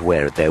Pat to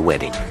wear at their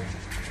wedding.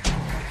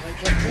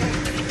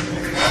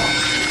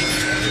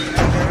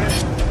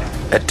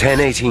 At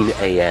 10:18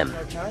 a.m.,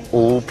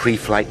 all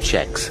pre-flight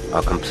checks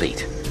are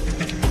complete.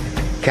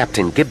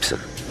 Captain Gibson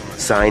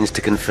signs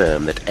to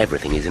confirm that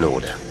everything is in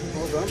order.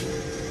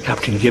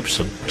 Captain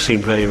Gibson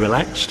seemed very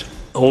relaxed,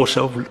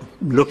 also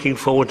looking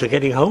forward to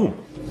getting home.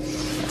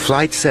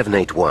 Flight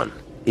 781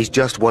 is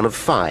just one of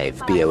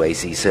 5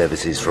 BOAC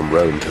services from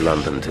Rome to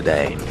London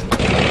today.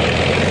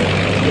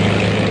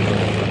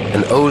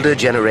 An older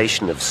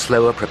generation of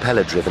slower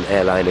propeller-driven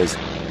airliners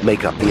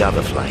make up the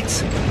other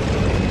flights.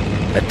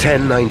 At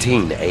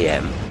 10:19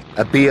 a.m.,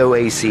 a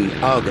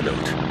BOAC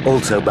Argonaut,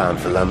 also bound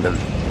for London,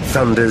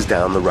 thunders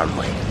down the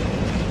runway.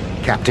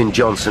 Captain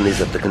Johnson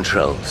is at the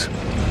controls.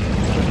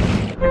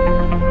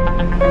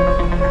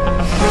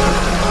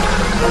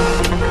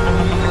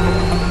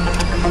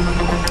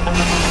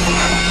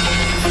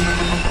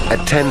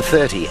 At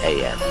 10:30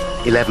 a.m.,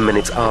 11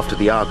 minutes after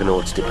the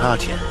Argonaut's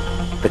departure,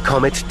 the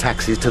Comet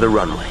taxis to the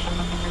runway.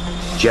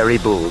 Jerry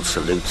Bull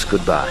salutes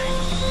goodbye.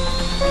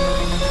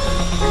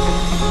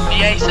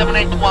 BA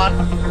 781,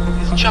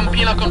 this is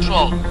Ciampino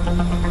Control.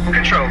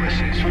 Control, this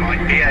is flight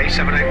BA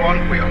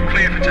 781. We are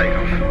clear for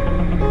takeoff.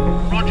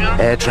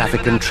 Roger. Air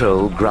traffic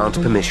control grant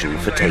permission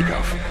for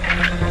takeoff.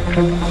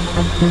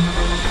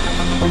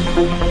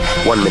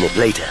 1 minute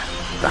later,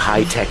 the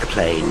high-tech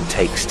plane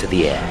takes to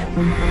the air.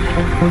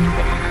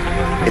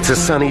 It's a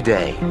sunny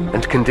day,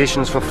 and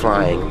conditions for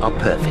flying are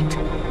perfect.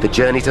 The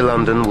journey to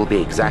London will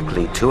be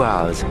exactly 2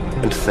 hours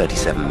and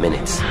 37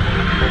 minutes.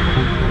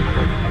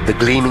 The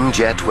gleaming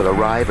jet will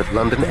arrive at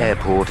London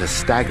Airport a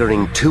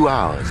staggering 2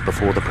 hours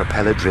before the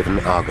propeller-driven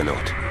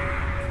Argonaut.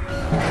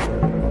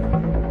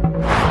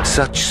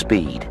 Such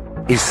speed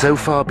is so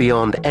far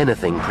beyond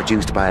anything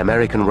produced by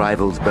American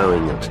rivals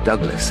Boeing and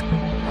Douglas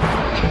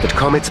that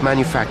Comet's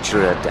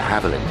manufacturer de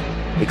Havilland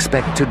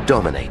expect to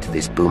dominate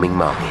this booming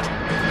market.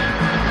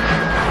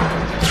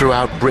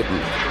 Throughout Britain,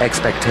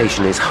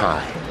 expectation is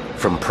high,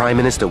 from Prime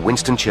Minister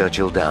Winston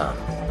Churchill down.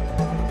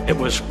 It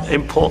was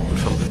important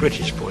from the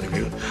British point of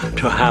view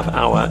to have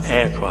our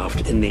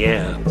aircraft in the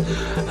air,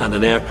 and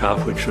an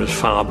aircraft which was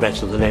far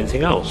better than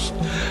anything else.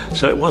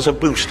 So it was a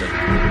booster.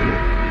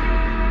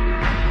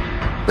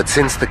 But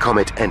since the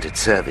Comet entered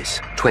service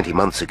 20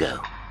 months ago,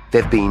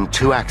 there have been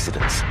 2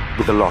 accidents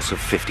with the loss of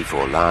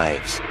 54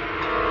 lives.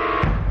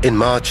 In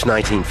March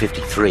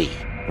 1953,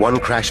 one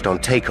crashed on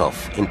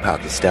takeoff in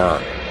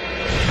Pakistan.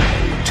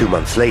 2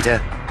 months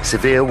later,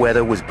 severe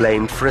weather was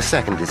blamed for a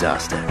second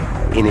disaster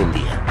in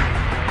India.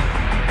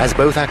 As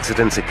both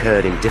accidents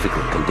occurred in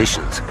difficult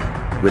conditions,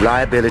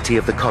 reliability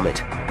of the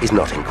Comet is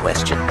not in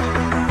question.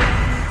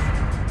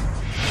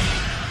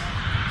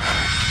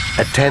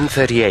 At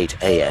 10:38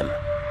 a.m.,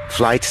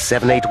 Flight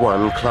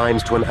 781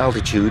 climbs to an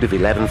altitude of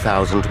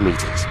 11,000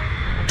 meters,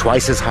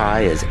 twice as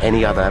high as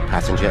any other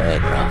passenger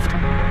aircraft.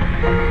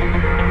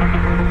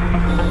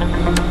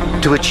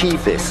 To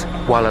achieve this,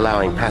 while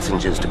allowing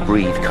passengers to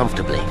breathe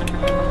comfortably,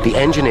 the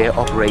engineer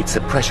operates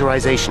a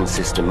pressurization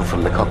system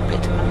from the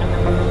cockpit.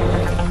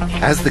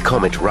 As the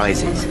Comet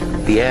rises,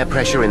 the air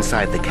pressure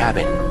inside the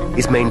cabin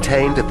is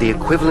maintained at the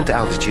equivalent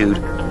altitude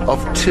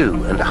of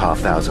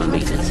 2,500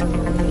 meters,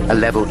 a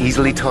level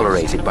easily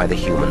tolerated by the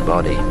human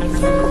body.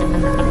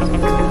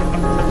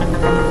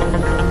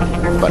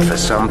 But for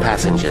some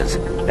passengers,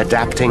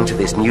 adapting to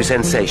this new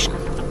sensation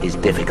is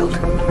difficult.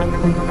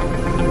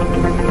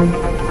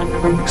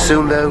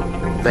 Soon, though,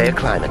 they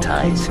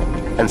acclimatize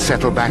and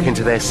settle back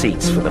into their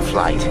seats for the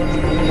flight.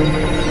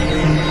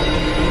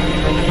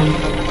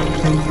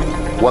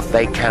 What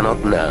they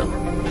cannot know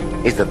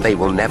is that they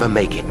will never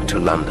make it to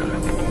London.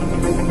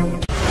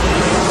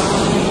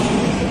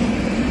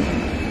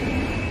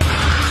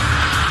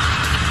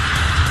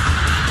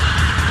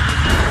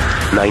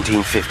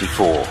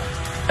 (1954),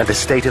 and the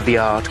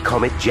state-of-the-art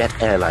Comet jet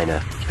airliner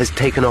has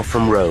taken off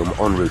from Rome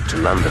en route to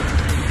London.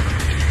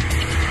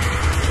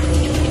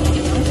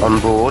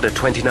 On board are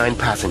 29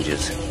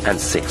 passengers and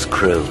 6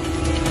 crew.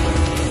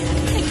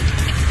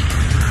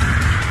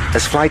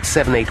 As Flight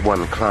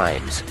 781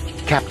 climbs,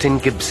 Captain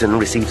Gibson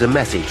receives a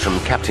message from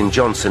Captain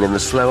Johnson in the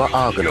slower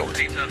Argonaut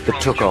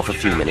that took off a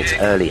few minutes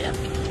earlier.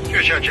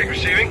 G-ALYY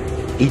receiving.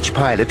 Each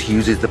pilot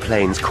uses the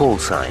plane's call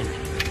sign.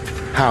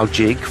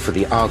 G-ALYY for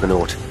the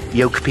Argonaut,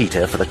 Yoke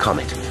Peter for the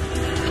Comet.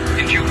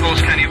 In due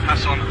course, can you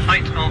pass on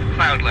height of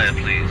cloud layer,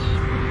 please?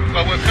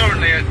 Well, we're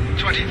currently at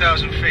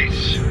 20,000 feet.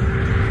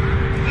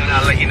 Then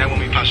I'll let you know when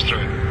we pass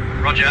through.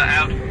 Roger,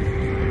 out.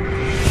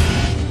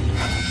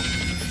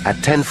 At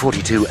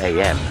 10:42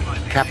 a.m.,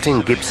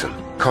 Captain Gibson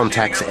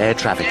contacts air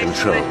traffic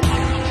control. You're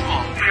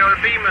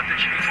a beam of the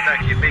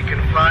Civitavecchia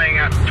beacon flying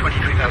at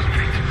 23,000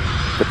 feet.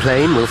 The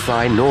plane will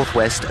fly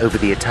northwest over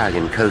the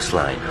Italian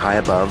coastline, high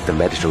above the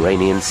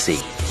Mediterranean Sea.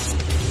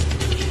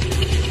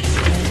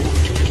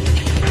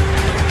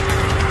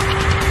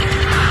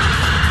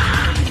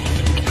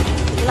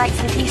 Would you like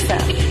some tea, sir?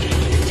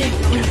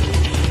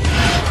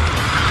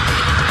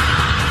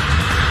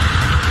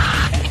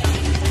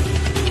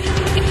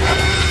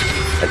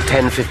 At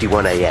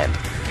 10:51 a.m.,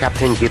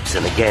 Captain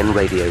Gibson again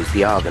radios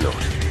the Argonaut.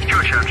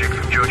 George Howard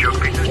from George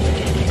Yoke Peter.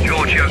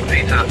 George Yoke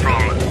Peter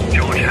from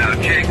George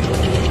Howard Jig.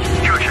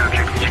 George Howard,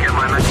 did you get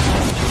my message?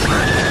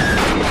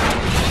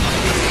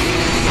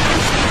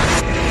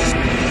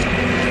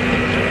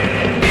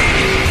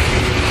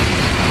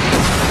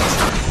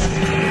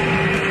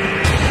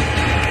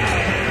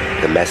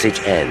 The message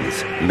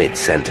ends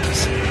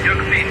mid-sentence.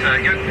 Yoke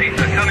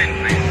Peter, come in,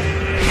 please.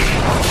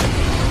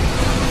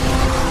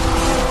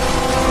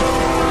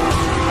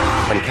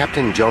 When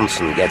Captain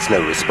Johnson gets no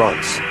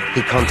response,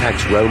 he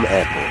contacts Rome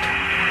Airport.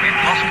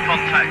 We've lost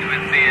contact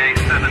with BA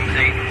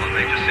 781.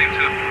 They just seem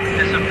to have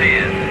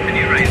disappeared. Can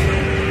you raise them?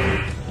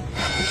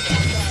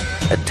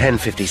 At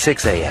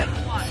 10:56 a.m.,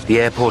 the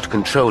airport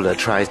controller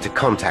tries to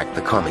contact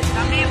the Comet.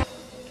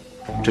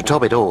 To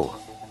top it all,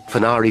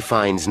 Fenari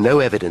finds no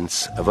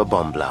evidence of a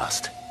bomb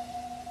blast.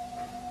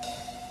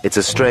 It's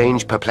a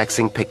strange,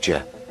 perplexing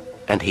picture,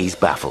 and he's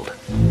baffled.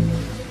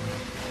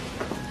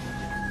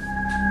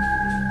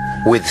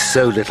 With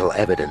so little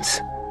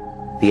evidence,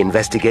 the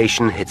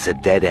investigation hits a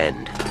dead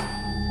end.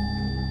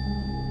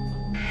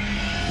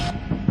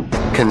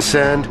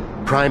 Concerned,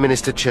 Prime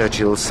Minister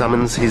Churchill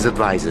summons his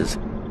advisors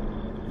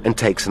and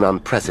takes an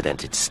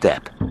unprecedented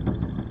step.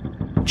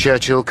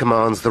 Churchill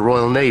commands the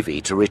Royal Navy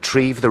to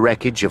retrieve the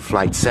wreckage of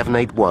Flight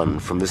 781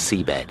 from the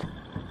seabed.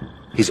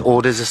 His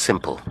orders are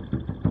simple: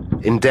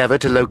 endeavor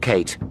to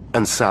locate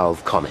and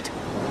salve Comet.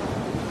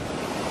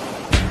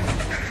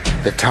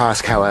 The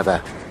task,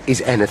 however,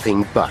 is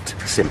anything but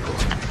simple.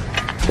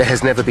 There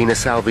has never been a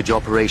salvage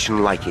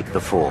operation like it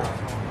before.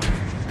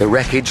 The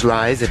wreckage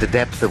lies at a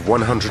depth of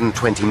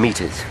 120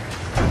 meters,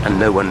 and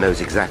no one knows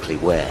exactly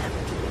where.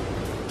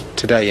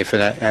 Today, if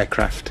an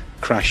aircraft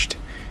crashed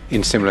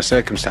in similar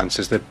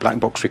circumstances, the black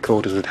box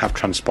recorders would have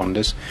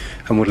transponders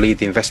and would lead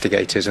the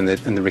investigators and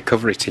the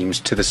recovery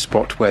teams to the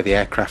spot where the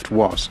aircraft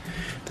was.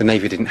 The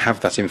Navy didn't have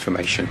that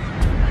information.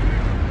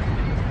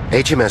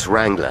 HMS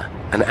Wrangler,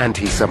 an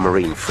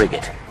anti-submarine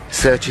frigate,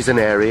 searches an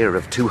area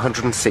of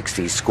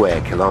 260 square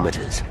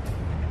kilometers.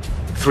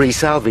 3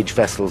 salvage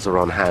vessels are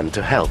on hand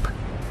to help.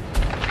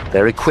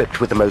 They're equipped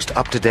with the most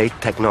up-to-date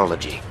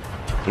technology,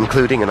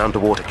 including an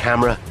underwater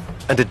camera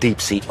and a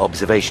deep-sea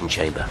observation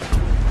chamber.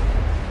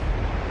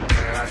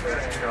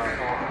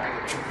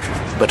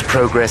 But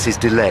progress is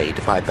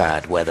delayed by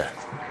bad weather.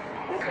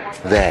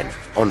 Then,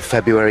 on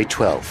February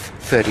 12th,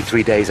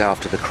 33 days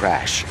after the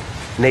crash,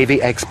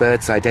 Navy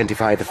experts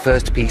identify the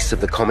first piece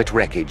of the Comet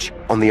wreckage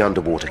on the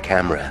underwater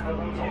camera.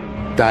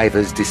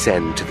 Divers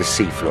descend to the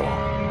seafloor.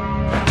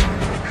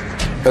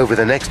 Over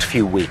the next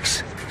few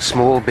weeks,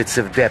 small bits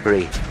of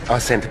debris are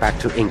sent back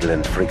to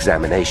England for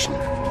examination.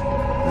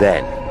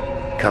 Then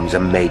comes a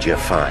major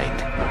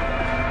find.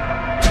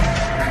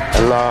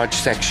 A large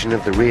section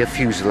of the rear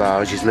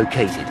fuselage is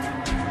located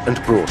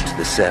and brought to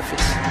the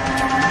surface.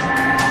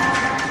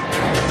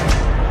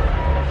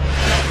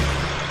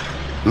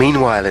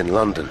 Meanwhile in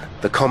London,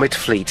 the Comet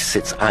fleet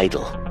sits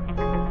idle.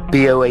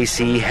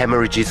 BOAC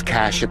hemorrhages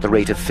cash at the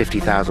rate of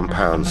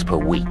 £50,000 per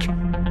week.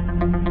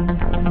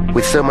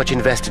 With so much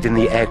invested in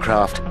the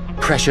aircraft,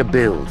 pressure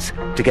builds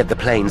to get the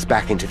planes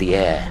back into the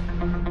air.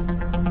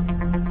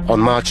 On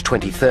March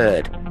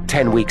 23rd,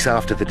 10 weeks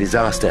after the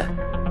disaster,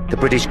 the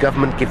British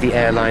government give the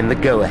airline the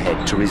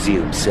go-ahead to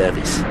resume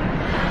service.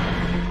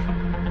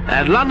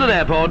 At London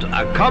Airport,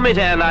 a Comet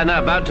airliner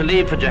about to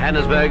leave for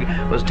Johannesburg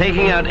was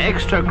taking out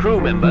extra crew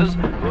members.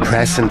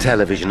 Press and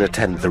television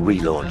attend the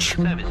relaunch.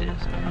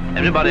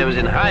 Everybody was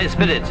in high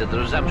spirits at the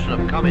resumption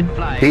of Comet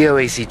flying.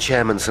 BOAC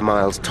Chairman Sir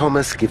Miles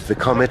Thomas gives the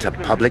Comet a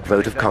public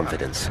vote of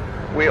confidence.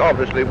 We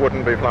obviously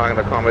wouldn't be flying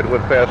the Comet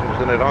with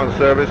passengers in it on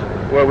service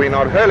were we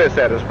not wholly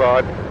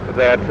satisfied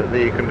that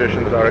the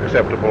conditions are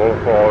acceptable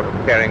for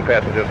carrying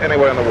passengers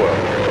anywhere in the world.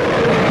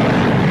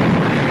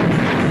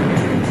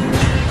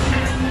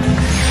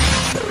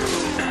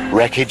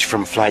 Wreckage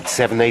from Flight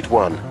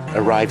 781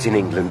 arrives in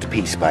England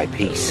piece by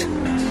piece.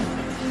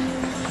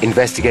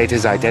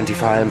 Investigators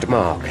identify and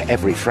mark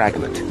every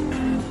fragment.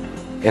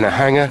 In a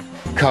hangar,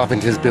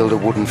 carpenters build a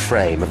wooden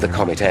frame of the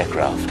Comet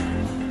aircraft.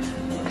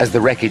 As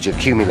the wreckage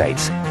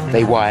accumulates,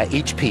 they wire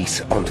each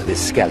piece onto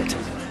this skeleton.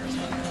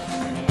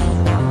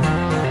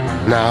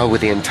 Now,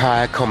 with the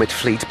entire Comet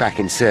fleet back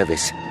in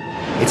service,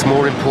 it's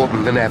more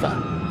important than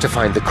ever to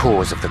find the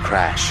cause of the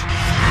crash.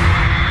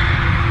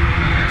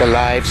 The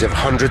lives of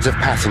hundreds of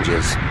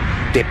passengers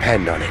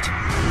depend on it.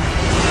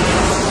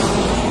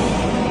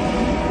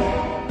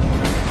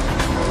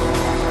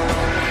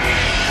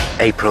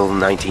 April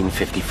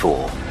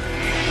 1954.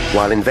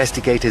 While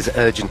investigators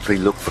urgently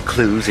look for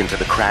clues into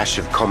the crash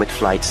of Comet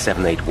Flight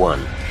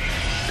 781,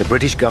 the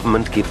British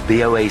government give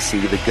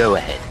BOAC the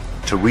go-ahead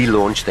to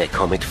relaunch their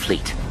Comet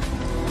fleet.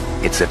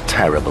 It's a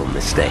terrible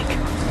mistake.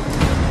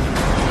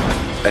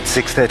 At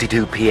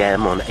 6:32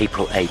 p.m. on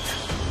April 8th,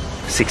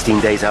 16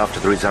 days after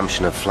the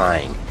resumption of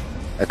flying,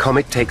 a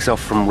Comet takes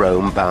off from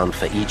Rome bound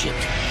for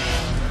Egypt.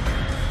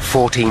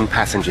 14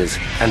 passengers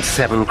and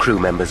 7 crew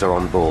members are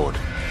on board.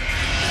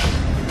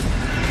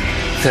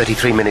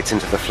 33 minutes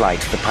into the flight,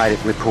 the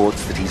pilot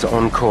reports that he's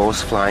on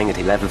course flying at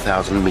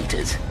 11,000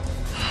 meters.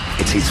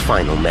 It's his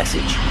final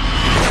message.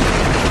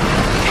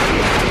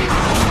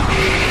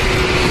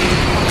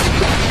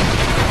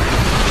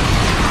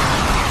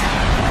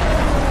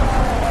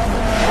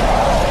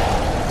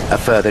 A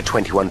further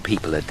 21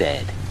 people are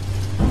dead.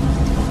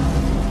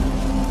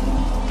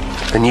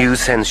 The news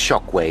sends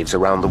shockwaves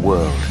around the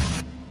world.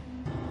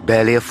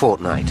 Barely a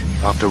fortnight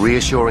after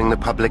reassuring the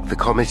public the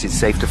Comet is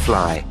safe to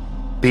fly,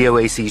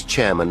 BOAC's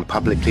chairman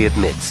publicly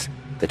admits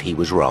that he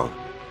was wrong.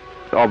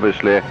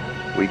 Obviously,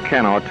 we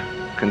cannot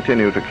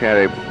continue to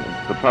carry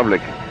the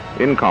public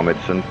in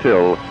Comets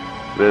until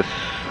this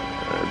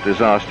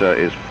disaster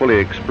is fully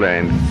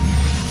explained.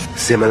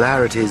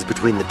 Similarities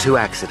between the two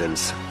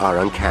accidents are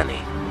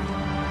uncanny.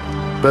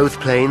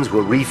 Both planes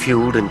were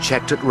refueled and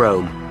checked at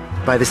Rome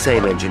by the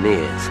same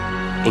engineers,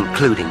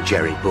 including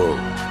Jerry Bull.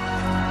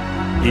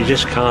 You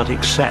just can't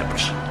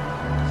accept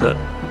that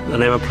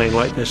an aeroplane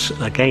like this,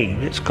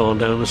 again, it's gone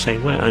down the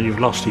same way, and you've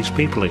lost these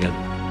people again.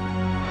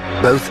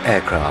 Both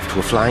aircraft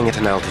were flying at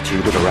an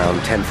altitude of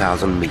around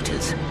 10,000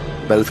 meters.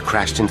 Both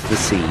crashed into the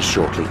sea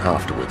shortly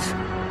afterwards.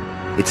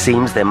 It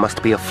seems there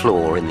must be a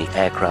flaw in the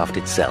aircraft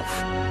itself.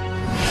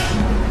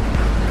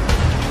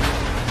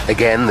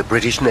 Again, the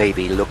British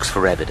Navy looks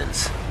for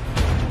evidence.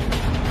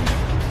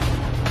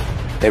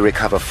 They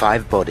recover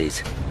 5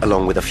 bodies,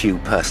 along with a few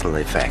personal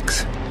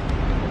effects.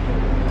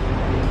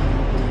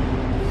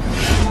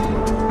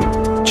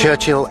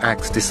 Churchill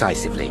acts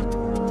decisively.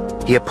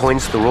 He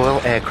appoints the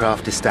Royal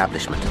Aircraft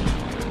Establishment,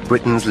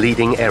 Britain's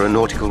leading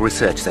aeronautical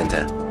research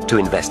centre, to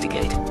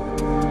investigate.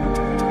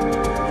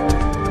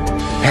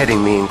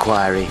 Heading the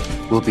inquiry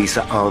will be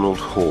Sir Arnold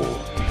Hall.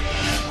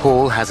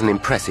 Hall has an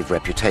impressive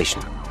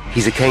reputation.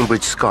 He's a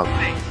Cambridge scholar,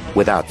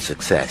 without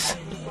success.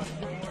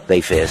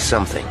 They fear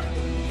something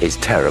is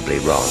terribly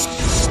wrong.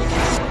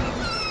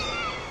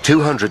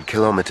 200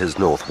 kilometers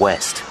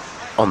northwest,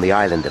 on the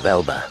island of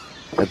Elba,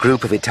 a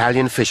group of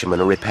Italian fishermen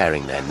are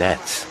repairing their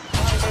nets.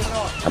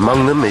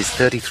 Among them is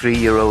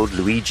 33-year-old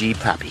Luigi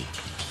Papi.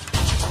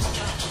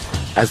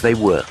 As they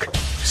work,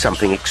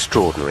 something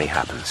extraordinary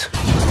happens.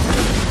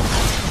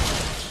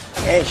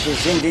 I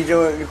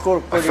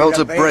felt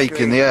a break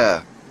in the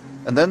air,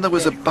 and then there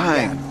was a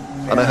bang,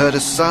 and I heard a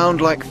sound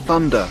like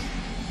thunder,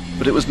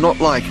 but it was not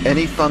like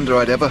any thunder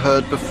I'd ever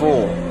heard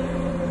before.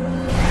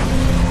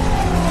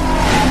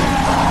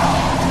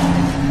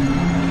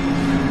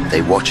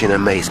 They watch in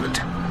amazement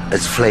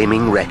as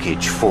flaming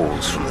wreckage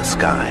falls from the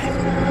sky.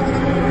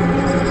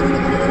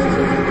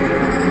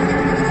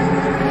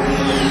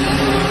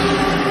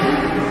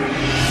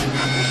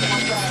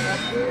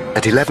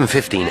 At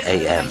 11:15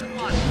 a.m.,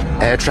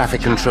 air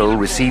traffic control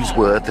receives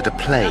word that a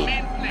plane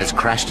has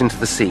crashed into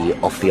the sea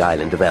off the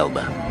island of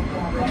Elba.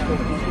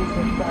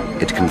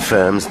 It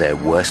confirms their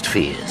worst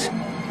fears.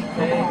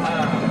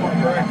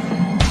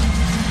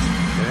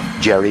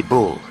 Jerry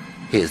Bull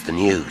hears the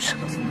news.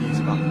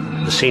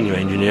 The senior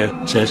engineer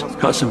says,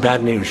 "Got some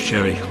bad news,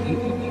 Jerry."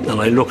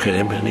 And I look at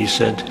him and he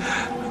said,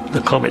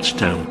 "The Comet's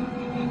down."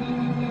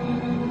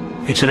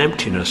 It's an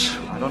emptiness.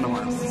 I don't know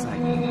what else to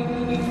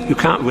say. You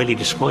can't really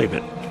describe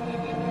it.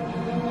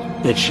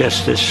 It's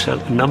just this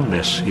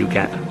numbness you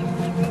get.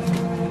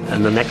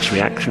 And the next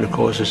reaction, of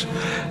course,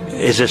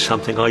 is this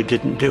something I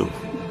didn't do?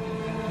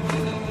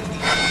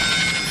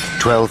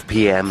 12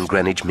 p.m.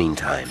 Greenwich Mean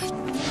Time.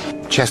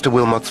 Chester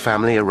Wilmot's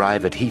family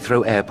arrive at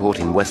Heathrow Airport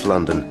in West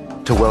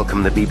London to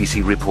welcome the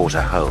BBC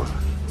reporter home.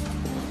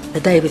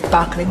 The day was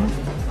sparkling.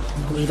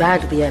 We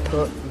arrived at the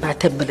airport about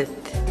 10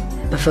 minutes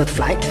before the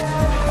flight.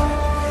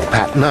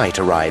 Pat Knight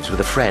arrives with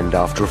a friend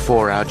after a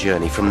 4-hour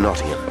journey from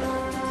Nottingham.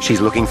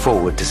 She's looking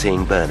forward to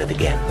seeing Bernard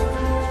again.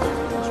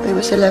 It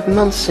was 11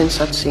 months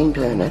since I'd seen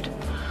Bernard,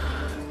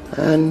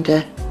 and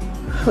I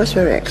was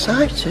very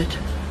excited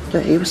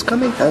that he was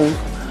coming home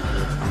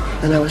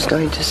and I was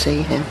going to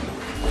see him.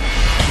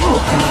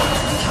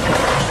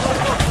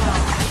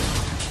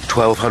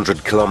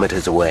 1,200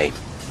 kilometres away,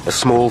 a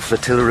small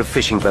flotilla of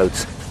fishing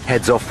boats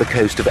heads off the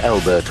coast of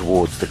Elba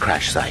towards the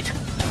crash site.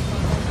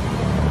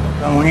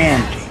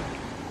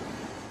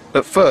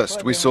 At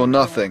first, we saw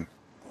nothing.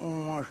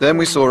 Then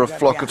we saw a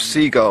flock of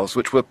seagulls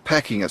which were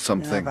pecking at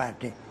something.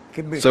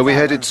 So we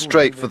headed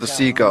straight for the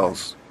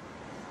seagulls.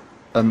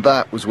 And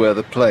that was where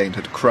the plane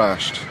had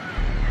crashed.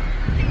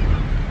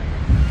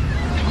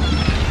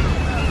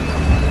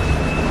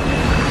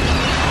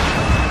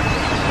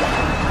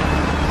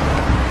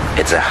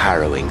 It's a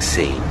harrowing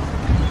scene.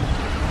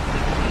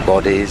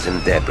 Bodies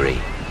and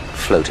debris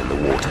float in the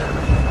water.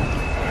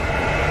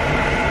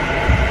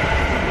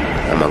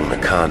 Among the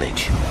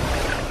carnage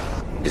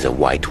is a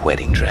white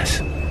wedding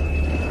dress.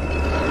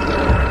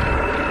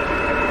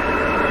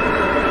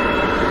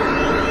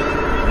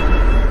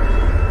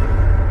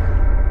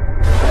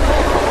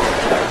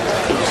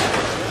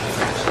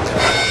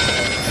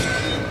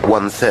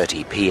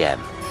 (1:30 p.m.)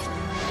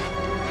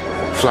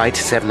 Flight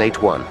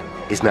 781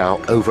 is now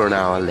over an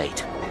hour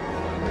late.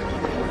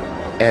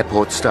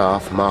 Airport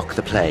staff mark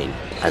the plane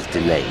as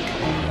delayed.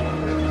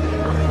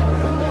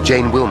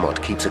 Jane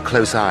Wilmot keeps a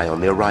close eye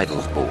on the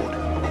arrivals board.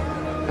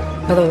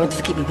 Mother wanted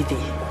to keep me busy,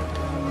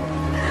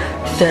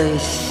 so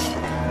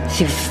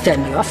she was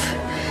sending me off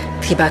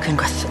to keep asking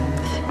questions.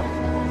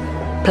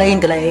 Plane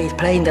delayed,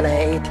 plane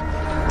delayed.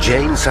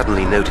 Jane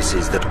suddenly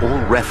notices that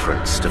all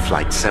reference to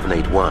Flight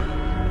 781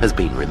 has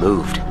been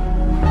removed.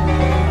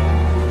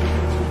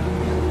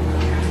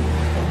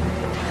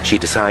 She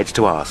decides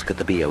to ask at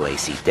the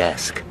BOAC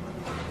desk.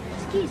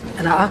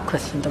 And I asked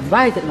questions of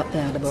why is it not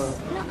there anymore?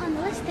 Not on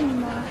the list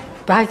anymore.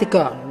 Why is it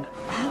gone?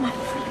 I'm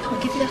afraid I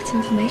can't give you that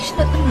information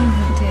at the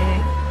moment, dear.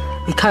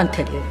 We can't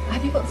tell you.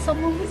 Have you got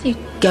someone with you?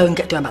 Go and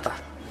get to your mother.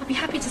 I'll be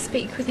happy to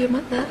speak with your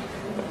mother.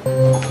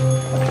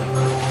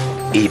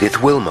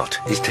 Edith Wilmot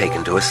is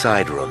taken to a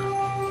side room.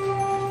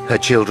 Her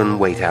children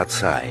wait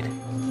outside.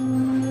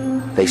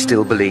 They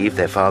still believe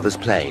their father's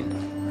plane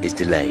is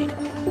delayed.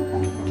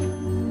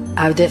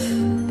 How this?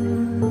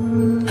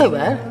 Oh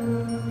well.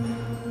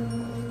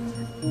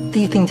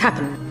 These things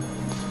happen.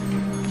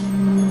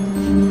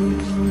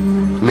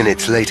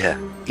 Minutes later,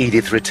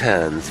 Edith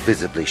returns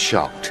visibly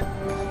shocked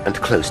and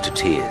close to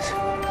tears.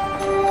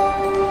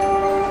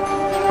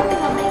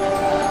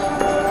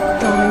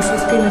 Darlings,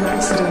 there's been an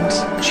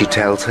accident. She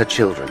tells her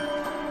children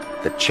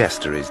that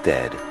Chester is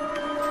dead.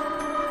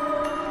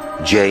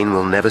 Jane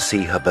will never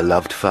see her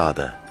beloved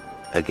father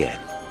again.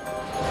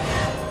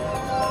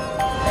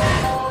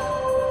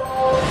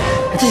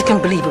 I just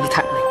couldn't believe it was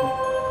happening.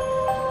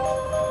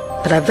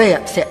 But I'm very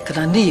upset because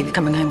I knew he was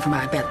coming home for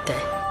my birthday.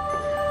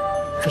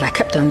 And I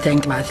kept on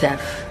saying to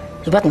myself,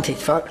 it wasn't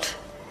his fault.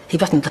 He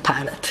wasn't the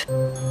pilot.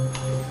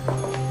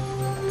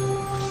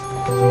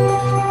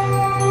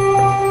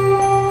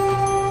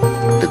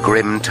 The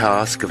grim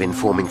task of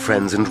informing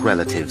friends and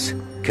relatives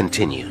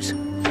continues.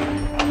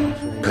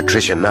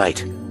 Patricia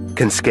Knight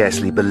can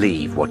scarcely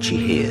believe what she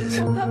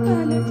hears.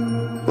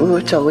 We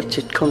were told it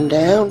had come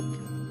down.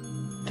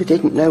 They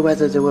didn't know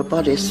whether there were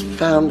bodies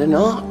found or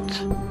not.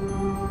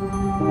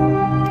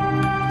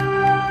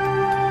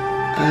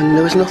 And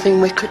there was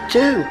nothing we could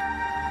do.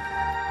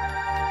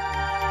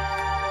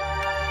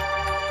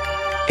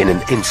 In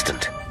an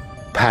instant,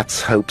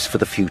 Pat's hopes for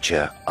the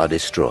future are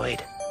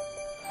destroyed.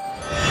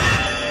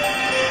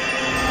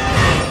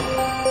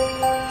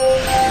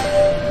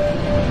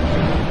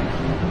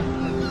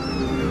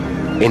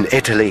 In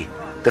Italy,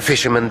 the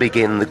fishermen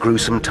begin the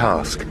gruesome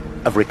task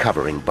of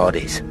recovering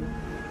bodies.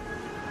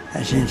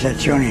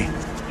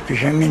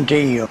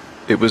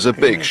 It was a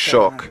big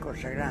shock.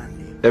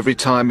 Every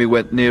time we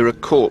went near a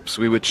corpse,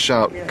 we would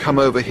shout, "Come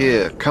over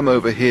here, come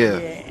over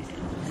here,"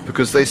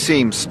 because they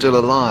seemed still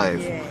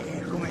alive.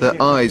 Their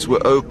eyes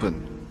were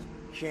open.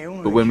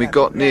 But when we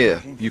got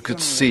near, you could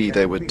see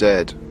they were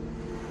dead.